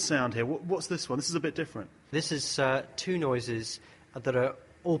another sound here. What's this one? This is a bit different. This is two noises that are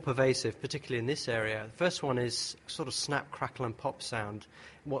all pervasive, particularly in this area. The first one is sort of snap, crackle and pop sound,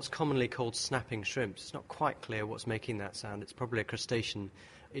 what's commonly called snapping shrimps. It's not quite clear what's making that sound. It's probably a crustacean.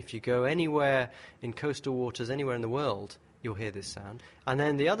 If you go anywhere in coastal waters, anywhere in the world, you'll hear this sound. And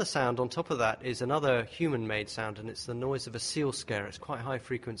then the other sound on top of that is another human-made sound, and it's the noise of a seal scare. It's quite high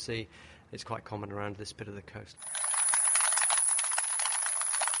frequency. It's quite common around this bit of the coast.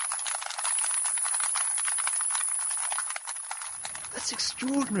 That's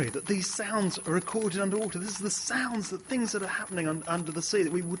extraordinary that these sounds are recorded underwater. This is the sounds, that things that are happening under the sea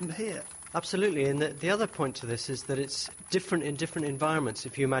that we wouldn't hear. Absolutely, and the other point to this is that it's different in different environments.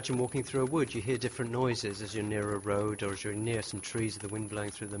 If you imagine walking through a wood, you hear different noises as you're near a road or as you're near some trees with the wind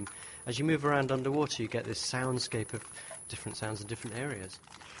blowing through them. As you move around underwater, you get this soundscape of different sounds in different areas.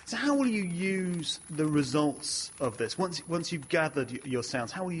 So how will you use the results of this? Once you've gathered your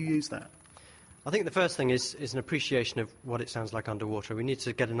sounds, how will you use that? I think the first thing is an appreciation of what it sounds like underwater. We need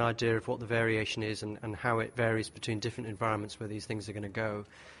to get an idea of what the variation is and how it varies between different environments where these things are going to go.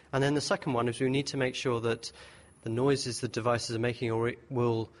 And then the second one is we need to make sure that the noises the devices are making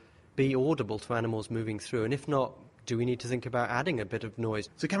will be audible to animals moving through. And if not, do we need to think about adding a bit of noise?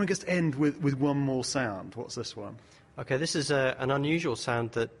 So can we just end with one more sound? What's this one? Okay, this is an unusual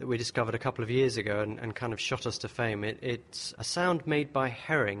sound that we discovered a couple of years ago and kind of shot us to fame. It's a sound made by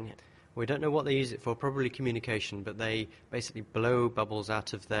herring. We don't know what they use it for, probably communication, but they basically blow bubbles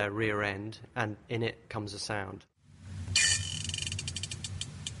out of their rear end, and in it comes a sound.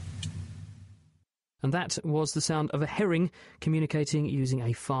 And that was the sound of a herring communicating using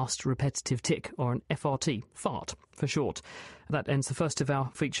a fast repetitive tick, or an FRT, fart for short. That ends the first of our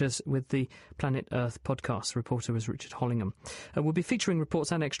features with the Planet Earth podcast. The reporter was Richard Hollingham. We'll be featuring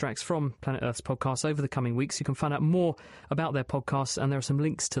reports and extracts from Planet Earth's podcasts over the coming weeks. You can find out more about their podcasts, and there are some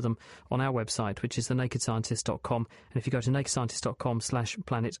links to them on our website, which is thenakedscientist.com. And if you go to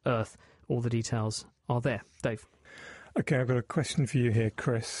nakedscientist.com/Planet Earth, all the details are there. Dave. Okay, I've got a question for you here,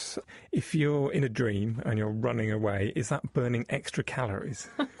 Chris. If you're in a dream and you're running away, is that burning extra calories?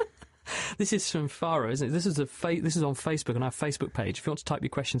 This is from Farah, isn't it? This is on Facebook, on our Facebook page. If you want to type your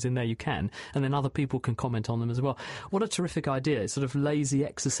questions in there, you can, and then other people can comment on them as well. What a terrific idea. It's sort of lazy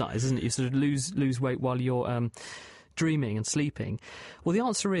exercise, isn't it? You sort of lose weight while you're dreaming and sleeping. Well, the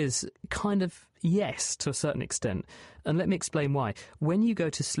answer is kind of yes, to a certain extent. And let me explain why. When you go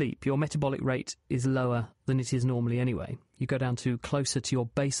to sleep, your metabolic rate is lower than it is normally anyway. You go down to closer to your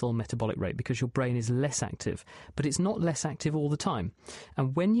basal metabolic rate because your brain is less active. But it's not less active all the time.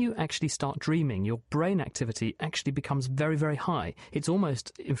 And when you actually start dreaming, your brain activity actually becomes very, very high. It's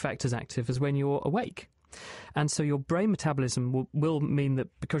almost, in fact, as active as when you're awake. And so your brain metabolism will mean that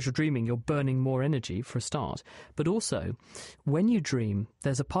because you're dreaming, you're burning more energy for a start. But also, when you dream,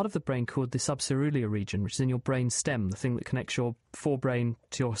 there's a part of the brain called the subcerebellar region, which is in your brain stem, the thing that connects your forebrain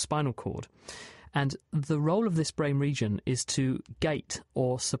to your spinal cord. And the role of this brain region is to gate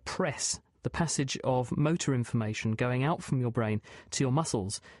or suppress the passage of motor information going out from your brain to your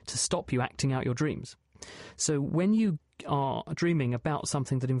muscles to stop you acting out your dreams. So when you are dreaming about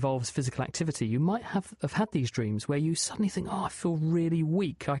something that involves physical activity, you might have had these dreams where you suddenly think, I feel really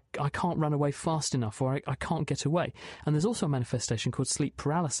weak, I can't run away fast enough, or I can't get away. And there's also a manifestation called sleep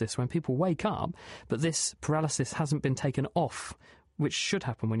paralysis, when people wake up, but this paralysis hasn't been taken off, which should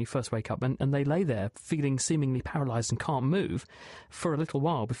happen when you first wake up, and they lay there feeling seemingly paralysed and can't move for a little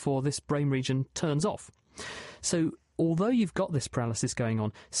while before this brain region turns off. So although you've got this paralysis going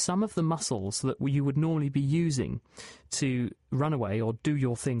on, some of the muscles that you would normally be using to run away or do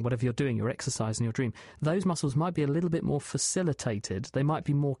your thing, whatever you're doing, your exercise in your dream, those muscles might be a little bit more facilitated. They might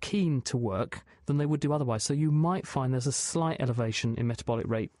be more keen to work than they would do otherwise. So you might find there's a slight elevation in metabolic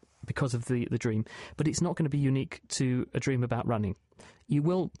rate because of the dream, but it's not going to be unique to a dream about running. You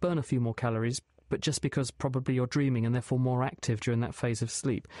will burn a few more calories, but just because probably you're dreaming and therefore more active during that phase of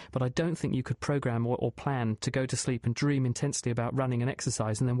sleep. But I don't think you could program or plan to go to sleep and dream intensely about running and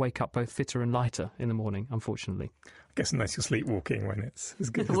exercise and then wake up both fitter and lighter in the morning, unfortunately. I guess unless you're sleepwalking when it's as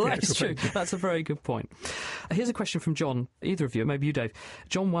good as well, that's true. That's a very good point. Here's a question from John. Either of you, maybe you, Dave.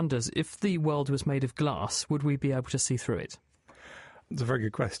 John wonders, if the world was made of glass, would we be able to see through it? It's a very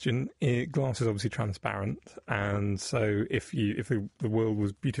good question. Glass is obviously transparent, and so if the world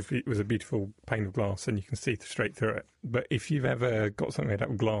was a beautiful pane of glass, then you can see straight through it. But if you've ever got something made out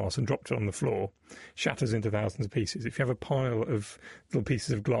of glass and dropped it on the floor, it shatters into thousands of pieces. If you have a pile of little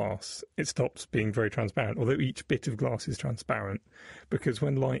pieces of glass, it stops being very transparent, although each bit of glass is transparent, because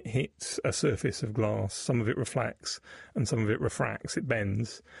when light hits a surface of glass, some of it reflects and some of it refracts, it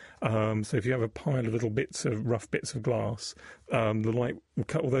bends. So if you have a pile of little rough bits of glass, the light will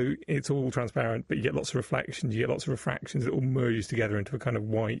cut, although it's all transparent, but you get lots of reflections, you get lots of refractions, it all merges together into a kind of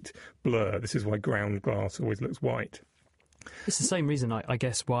white blur. This is why ground glass always looks white. It's the same reason, I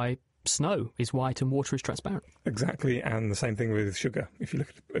guess, why snow is white and water is transparent. Exactly, and the same thing with sugar. If you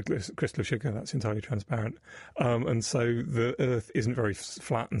look at a crystal of sugar, that's entirely transparent. And so the Earth isn't very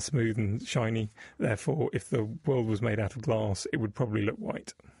flat and smooth and shiny. Therefore, if the world was made out of glass, it would probably look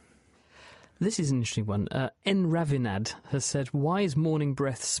white. This is an interesting one. N. Ravinad has said, why is morning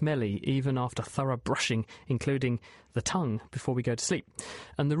breath smelly even after thorough brushing, including the tongue, before we go to sleep?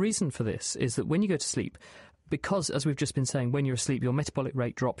 And the reason for this is that when you go to sleep, because, as we've just been saying, when you're asleep, your metabolic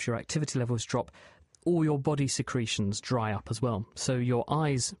rate drops, your activity levels drop, all your body secretions dry up as well. So your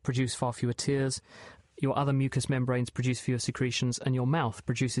eyes produce far fewer tears, your other mucous membranes produce fewer secretions, and your mouth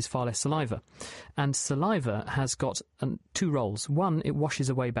produces far less saliva. And saliva has got two roles. One, it washes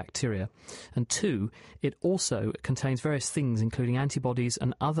away bacteria. And two, it also contains various things, including antibodies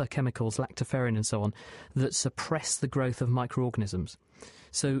and other chemicals, lactoferrin and so on, that suppress the growth of microorganisms.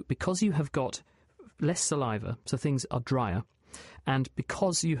 So because you have got less saliva, so things are drier, And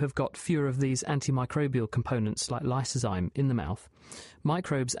because you have got fewer of these antimicrobial components like lysozyme in the mouth,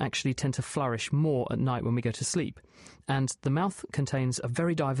 microbes actually tend to flourish more at night when we go to sleep. And the mouth contains a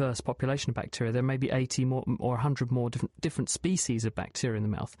very diverse population of bacteria. There may be 80 more or 100 more different species of bacteria in the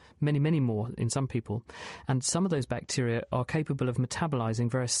mouth, many, many more in some people. And some of those bacteria are capable of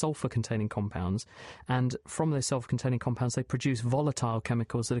metabolizing various sulfur-containing compounds. And from those sulfur-containing compounds, they produce volatile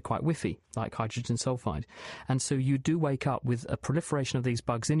chemicals that are quite whiffy, like hydrogen sulfide. And so you do wake up with a proliferation of these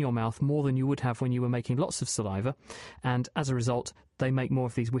bugs in your mouth more than you would have when you were making lots of saliva. And as a result, they make more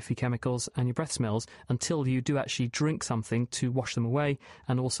of these whiffy chemicals and your breath smells until you do actually drink something to wash them away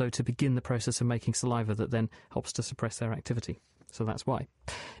and also to begin the process of making saliva that then helps to suppress their activity. So that's why.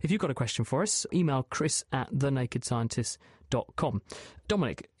 If you've got a question for us, email chris@thenakedscientist.com.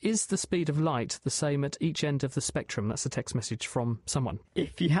 Dominic, is the speed of light the same at each end of the spectrum? That's a text message from someone.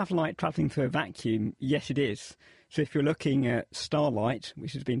 If you have light travelling through a vacuum, yes it is. So if you're looking at starlight,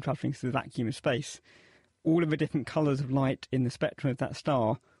 which has been travelling through the vacuum of space, all of the different colours of light in the spectrum of that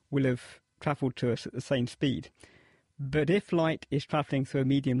star will have travelled to us at the same speed. But if light is travelling through a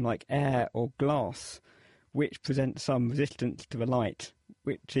medium like air or glass, which presents some resistance to the light,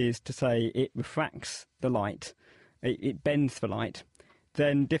 which is to say it refracts the light, it bends the light,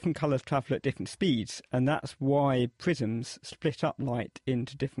 then different colours travel at different speeds, and that's why prisms split up light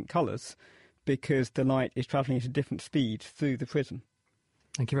into different colours, because the light is travelling at a different speed through the prism.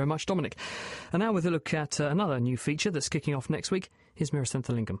 Thank you very much, Dominic. And now with a look at another new feature that's kicking off next week, here's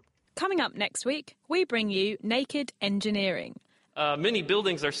Mirasanthalingam. Coming up next week, we bring you Naked Engineering. Many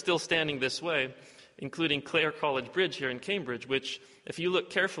buildings are still standing this way, including Clare College Bridge here in Cambridge, which, if you look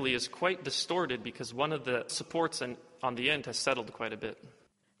carefully, is quite distorted because one of the supports on the end has settled quite a bit.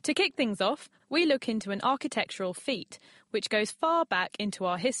 To kick things off, we look into an architectural feat which goes far back into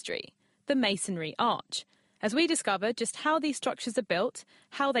our history, the Masonry Arch, as we discover just how these structures are built,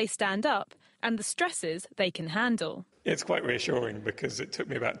 how they stand up, and the stresses they can handle. It's quite reassuring because it took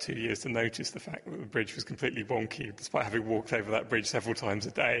me about 2 years to notice the fact that the bridge was completely wonky, despite having walked over that bridge several times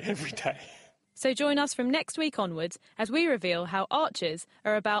a day, every day. So join us from next week onwards as we reveal how arches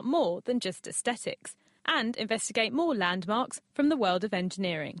are about more than just aesthetics and investigate more landmarks from the world of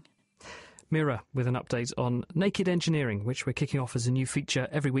engineering. Mira with an update on Naked Engineering, which we're kicking off as a new feature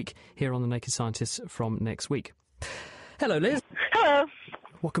every week here on The Naked Scientists from next week. Hello, Liz. Hello.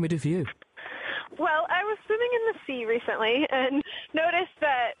 What can we do for you? Well, I was swimming in the sea recently and noticed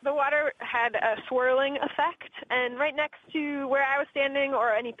that the water had a swirling effect, and right next to where I was standing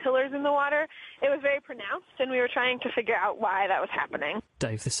or any pillars in the water, it was very pronounced, and we were trying to figure out why that was happening.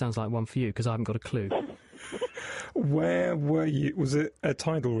 Dave, this sounds like one for you because I haven't got a clue. Where were you? Was it a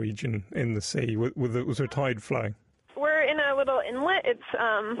tidal region in the sea? Was there a tide flowing? We're in a little inlet. It's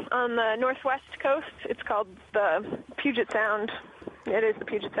on the northwest coast. It's called the Puget Sound. It is the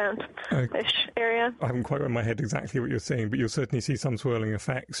Puget Sound-ish area. I haven't quite got in my head exactly what you're saying, but you'll certainly see some swirling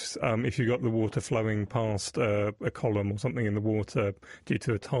effects. If you've got the water flowing past a column or something in the water due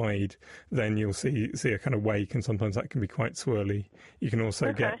to a tide, then you'll see a kind of wake, and sometimes that can be quite swirly. You can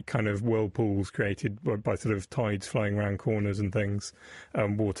also get kind of whirlpools created by sort of tides flying around corners and things,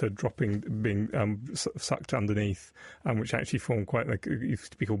 water dropping, being sucked underneath, which actually form quite, like, it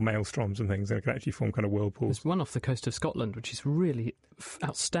used to be called maelstroms and things, and it can actually form kind of whirlpools. There's one off the coast of Scotland, which is really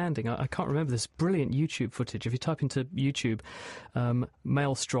outstanding. I can't remember this brilliant YouTube footage. If you type into YouTube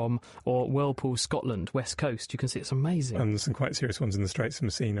Maelstrom or Whirlpool Scotland, West Coast, you can see it's amazing. And there's some quite serious ones in the Straits of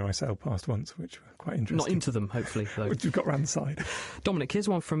Messina I sailed past once, which were quite interesting. Not into them, hopefully, though. Which you've got round the side. Dominic, here's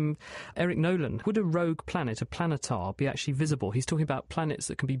one from Eric Nolan. Would a rogue planet, a planetar, be actually visible? He's talking about planets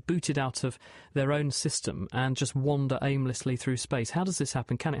that can be booted out of their own system and just wander aimlessly through space. How does this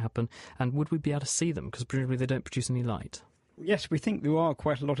happen? Can it happen? And would we be able to see them? Because presumably they don't produce any light. Yes, we think there are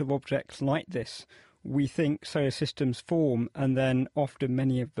quite a lot of objects like this. We think solar systems form, and then often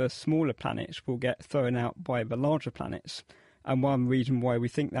many of the smaller planets will get thrown out by the larger planets. And one reason why we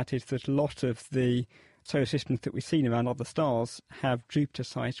think that is that a lot of the solar systems that we've seen around other stars have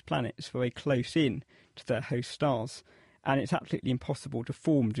Jupiter-sized planets very close in to their host stars. And it's absolutely impossible to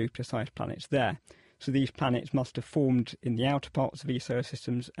form Jupiter-sized planets there. So these planets must have formed in the outer parts of these solar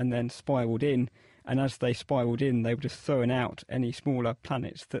systems and then spiralled in. And as they spiralled in, they would have thrown out any smaller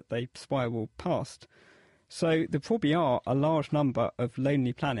planets that they spiraled past. So there probably are a large number of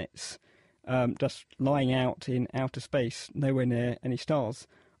lonely planets just lying out in outer space, nowhere near any stars.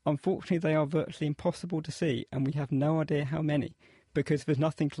 Unfortunately, they are virtually impossible to see, and we have no idea how many, because there's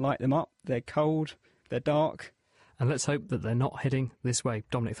nothing to light them up. They're cold, they're dark. And let's hope that they're not heading this way.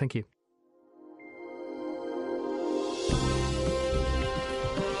 Dominic, thank you.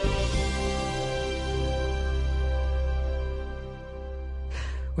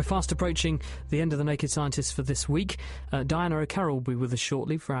 We're fast approaching the end of The Naked Scientist for this week. Diana O'Carroll will be with us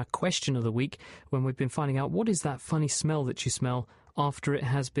shortly for our question of the week, when we've been finding out what is that funny smell that you smell after it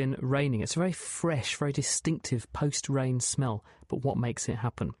has been raining. It's a very fresh, very distinctive post-rain smell, but what makes it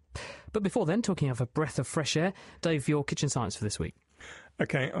happen? But before then, talking of a breath of fresh air, Dave, your kitchen science for this week.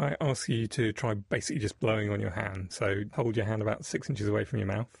 OK, I ask you to try basically just blowing on your hand. So hold your hand about 6 inches away from your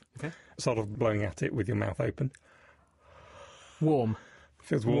mouth. OK. Sort of blowing at it with your mouth open. Warm.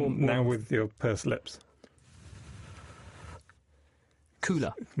 Feels warm. Now with your pursed lips.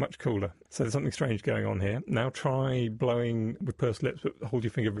 Cooler. Much cooler. So there's something strange going on here. Now try blowing with pursed lips, but hold your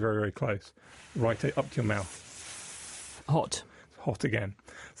finger very, very close. Right up to your mouth. Hot. Hot again.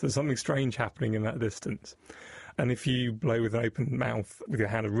 So there's something strange happening in that distance. And if you blow with an open mouth, with your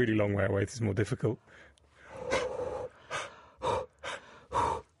hand a really long way away, this is more difficult.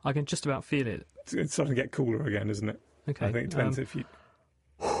 I can just about feel it. It's starting to get cooler again, isn't it? Okay. I think it depends if you...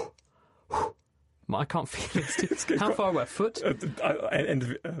 I can't feel it. How far away? Foot?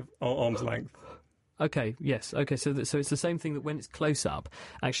 End of arm's length. Okay, yes. Okay, so it's the same thing that when it's close up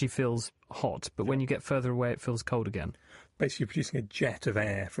actually feels hot, but when you get further away it feels cold again. Basically, you're producing a jet of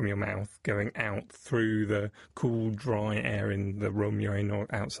air from your mouth going out through the cool, dry air in the room you're in or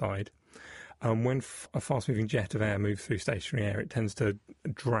outside. When a fast-moving jet of air moves through stationary air, it tends to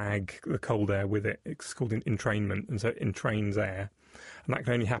drag the cold air with it. It's called an entrainment, and so it entrains air. And that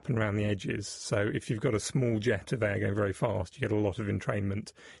can only happen around the edges. So if you've got a small jet of air going very fast, you get a lot of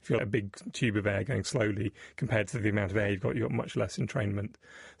entrainment. If you've got a big tube of air going slowly, compared to the amount of air you've got much less entrainment.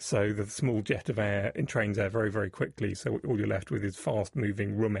 So the small jet of air entrains air very, very quickly. So all you're left with is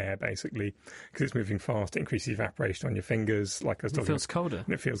fast-moving room air, basically. Because it's moving fast, it increases evaporation on your fingers. Like I was talking about. It feels colder.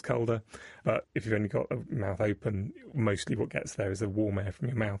 And it feels colder. But if you've only got a mouth open, mostly what gets there is the warm air from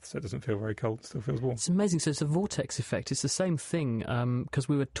your mouth. So it doesn't feel very cold, it still feels warm. It's amazing. So it's a vortex effect. It's the same thing. Because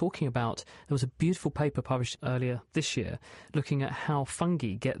we were talking about, there was a beautiful paper published earlier this year looking at how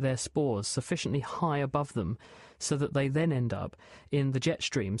fungi get their spores sufficiently high above them so that they then end up in the jet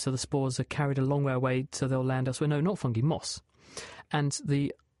stream, so the spores are carried a long way away so they'll land elsewhere. No, not fungi, moss. And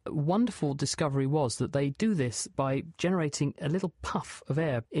the wonderful discovery was that they do this by generating a little puff of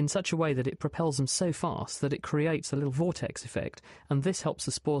air in such a way that it propels them so fast that it creates a little vortex effect, and this helps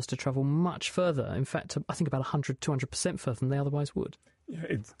the spores to travel much further, in fact I think about 100-200% further than they otherwise would. Yeah,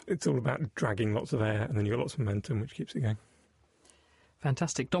 it's all about dragging lots of air, and then you've got lots of momentum, which keeps it going.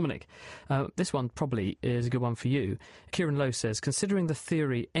 Fantastic. Dominic, this one probably is a good one for you. Kieran Lowe says, considering the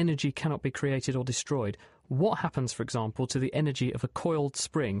theory energy cannot be created or destroyed, what happens, for example, to the energy of a coiled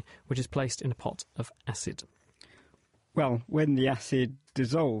spring which is placed in a pot of acid? Well, when the acid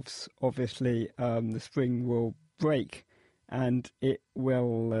dissolves, obviously the spring will break and it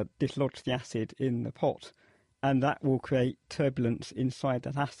will dislodge the acid in the pot. And that will create turbulence inside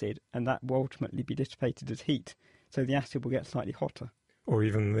that acid, and that will ultimately be dissipated as heat. So the acid will get slightly hotter. Or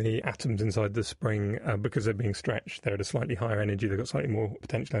even the atoms inside the spring, because they're being stretched, they're at a slightly higher energy, they've got slightly more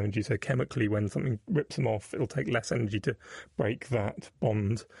potential energy. So chemically, when something rips them off, it'll take less energy to break that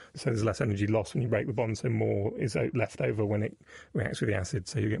bond. So there's less energy lost when you break the bond, so more is left over when it reacts with the acid,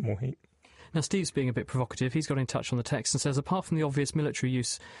 so you get more heat. Now, Steve's being a bit provocative. He's got in touch on the text and says, apart from the obvious military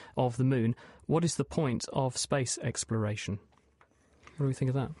use of the moon, what is the point of space exploration? What do we think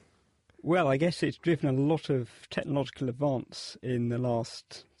of that? Well, I guess it's driven a lot of technological advance in the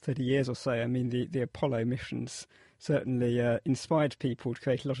last 30 years or so. I mean, the Apollo missions certainly inspired people to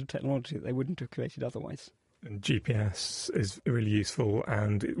create a lot of technology that they wouldn't have created otherwise. And GPS is really useful,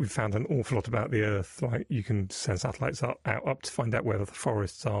 and we've found an awful lot about the Earth. Like, you can send satellites up to find out where the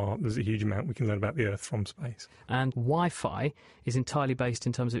forests are. There's a huge amount we can learn about the Earth from space. And Wi-Fi is entirely based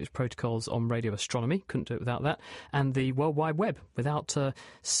in terms of its protocols on radio astronomy. Couldn't do it without that. And the World Wide Web, without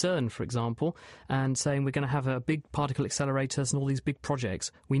CERN, for example, and saying we're going to have a big particle accelerators and all these big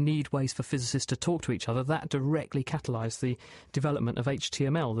projects. We need ways for physicists to talk to each other. That directly catalysed the development of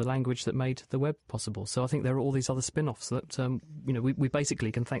HTML, the language that made the web possible. So I think there are all these other spin-offs that we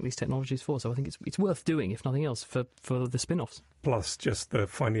basically can thank these technologies for. So I think it's worth doing, if nothing else, for the spin-offs. Plus just the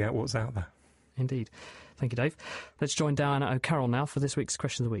finding out what's out there. Indeed. Thank you, Dave. Let's join Diana O'Carroll now for this week's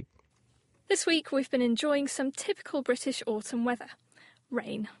Question of the Week. This week we've been enjoying some typical British autumn weather.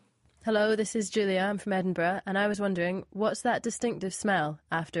 Rain. Hello, this is Julia. I'm from Edinburgh, and I was wondering, what's that distinctive smell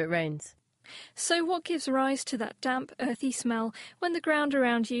after it rains? So what gives rise to that damp, earthy smell when the ground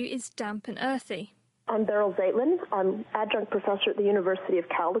around you is damp and earthy? I'm Beryl Zeitlin. I'm adjunct professor at the University of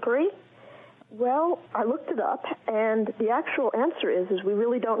Calgary. Well, I looked it up, and the actual answer is we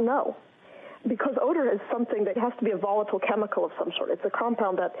really don't know. Because odor is something that has to be a volatile chemical of some sort. It's a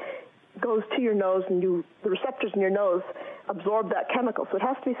compound that goes to your nose, and the receptors in your nose absorb that chemical. So it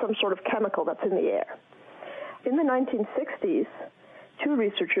has to be some sort of chemical that's in the air. In the 1960s, two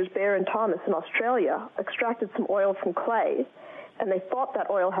researchers, Baer and Thomas in Australia, extracted some oil from clay, and they thought that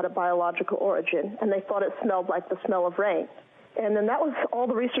oil had a biological origin, and they thought it smelled like the smell of rain. And then that was all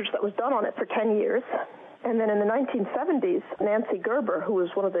the research that was done on it for 10 years. And then in the 1970s, Nancy Gerber, who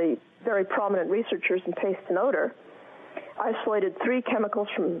was one of the very prominent researchers in taste and odor, isolated 3 chemicals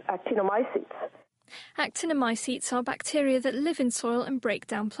from actinomycetes. Actinomycetes are bacteria that live in soil and break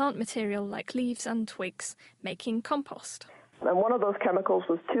down plant material like leaves and twigs, making compost. And one of those chemicals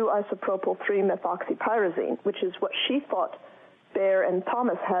was 2-isopropyl-3-methoxypyrazine, which is what she thought Baer and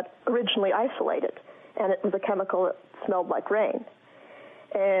Thomas had originally isolated. And it was a chemical that smelled like rain.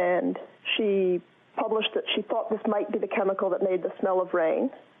 And she published that she thought this might be the chemical that made the smell of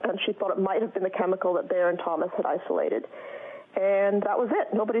rain, and she thought it might have been the chemical that Baer and Thomas had isolated. And that was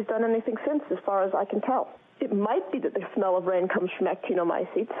it. Nobody's done anything since, as far as I can tell. It might be that the smell of rain comes from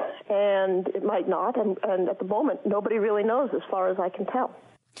actinomycetes, and it might not, and at the moment, nobody really knows, as far as I can tell.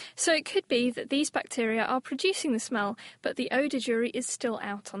 So it could be that these bacteria are producing the smell, but the odour jury is still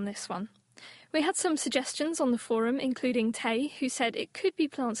out on this one. We had some suggestions on the forum, including Tay, who said it could be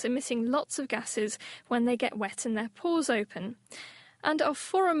plants emitting lots of gases when they get wet and their pores open. And our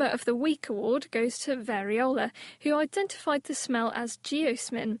Forumer of the Week award goes to Variola, who identified the smell as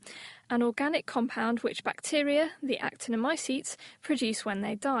geosmin, an organic compound which bacteria, the actinomycetes, produce when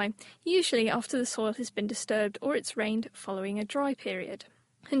they die, usually after the soil has been disturbed or it's rained following a dry period.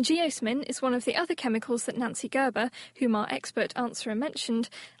 And geosmin is one of the other chemicals that Nancy Gerber, whom our expert answerer mentioned,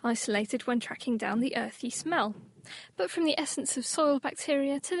 isolated when tracking down the earthy smell. But from the essence of soil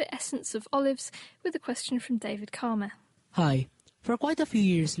bacteria to the essence of olives, with a question from David Karma. Hi. For quite a few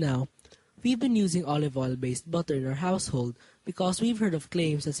years now, we've been using olive oil-based butter in our household because we've heard of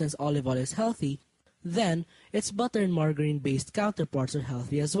claims that since olive oil is healthy, then its butter and margarine-based counterparts are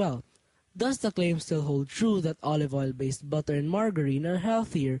healthy as well. Does the claim still hold true that olive oil-based butter and margarine are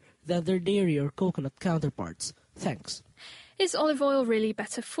healthier than their dairy or coconut counterparts? Thanks. Is olive oil really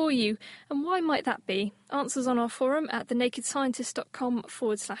better for you? And why might that be? Answers on our forum at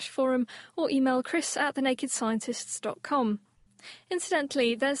thenakedscientist.com/forum or email chris@thenakedscientists.com.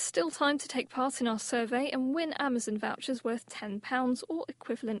 Incidentally, there's still time to take part in our survey and win Amazon vouchers worth £10 or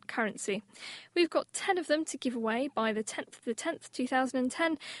equivalent currency. We've got 10 of them to give away by the 10th of the 10th,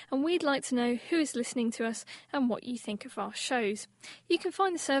 2010, and we'd like to know who is listening to us and what you think of our shows. You can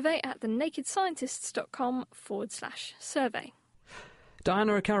find the survey at thenakedscientists.com/survey.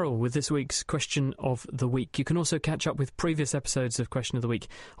 Diana O'Carroll with this week's Question of the Week. You can also catch up with previous episodes of Question of the Week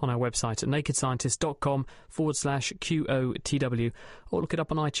on our website at nakedscientist.com/QOTW or look it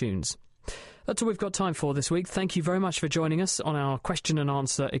up on iTunes. That's all we've got time for this week. Thank you very much for joining us on our question and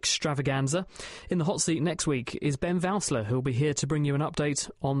answer extravaganza. In the hot seat next week is Ben Valsler, who will be here to bring you an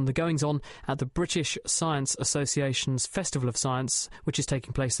update on the goings-on at the British Science Association's Festival of Science, which is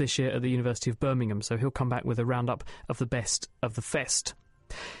taking place this year at the University of Birmingham. So he'll come back with a roundup of the best of the fest.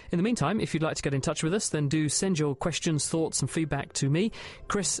 In the meantime, if you'd like to get in touch with us, then do send your questions, thoughts and feedback to me,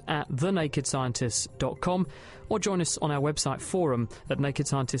 chris@thenakedscientist.com, or join us on our website forum at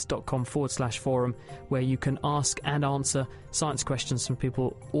nakedscientist.com/forum, where you can ask and answer science questions from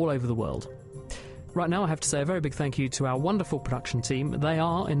people all over the world. Right now, I have to say a very big thank you to our wonderful production team. They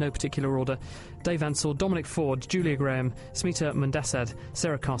are, in no particular order, Dave Ansell, Dominic Ford, Julia Graham, Smita Mandasad,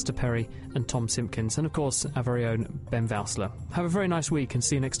 Sarah Caster-Perry and Tom Simpkins, and of course our very own Ben Valsler. Have a very nice week and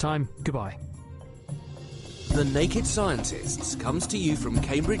see you next time. Goodbye. The Naked Scientists comes to you from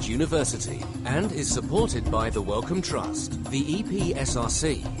Cambridge University and is supported by the Wellcome Trust, the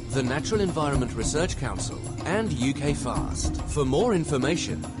EPSRC, the Natural Environment Research Council and UK FAST. For more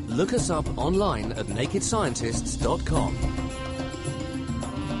information, look us up online at nakedscientists.com.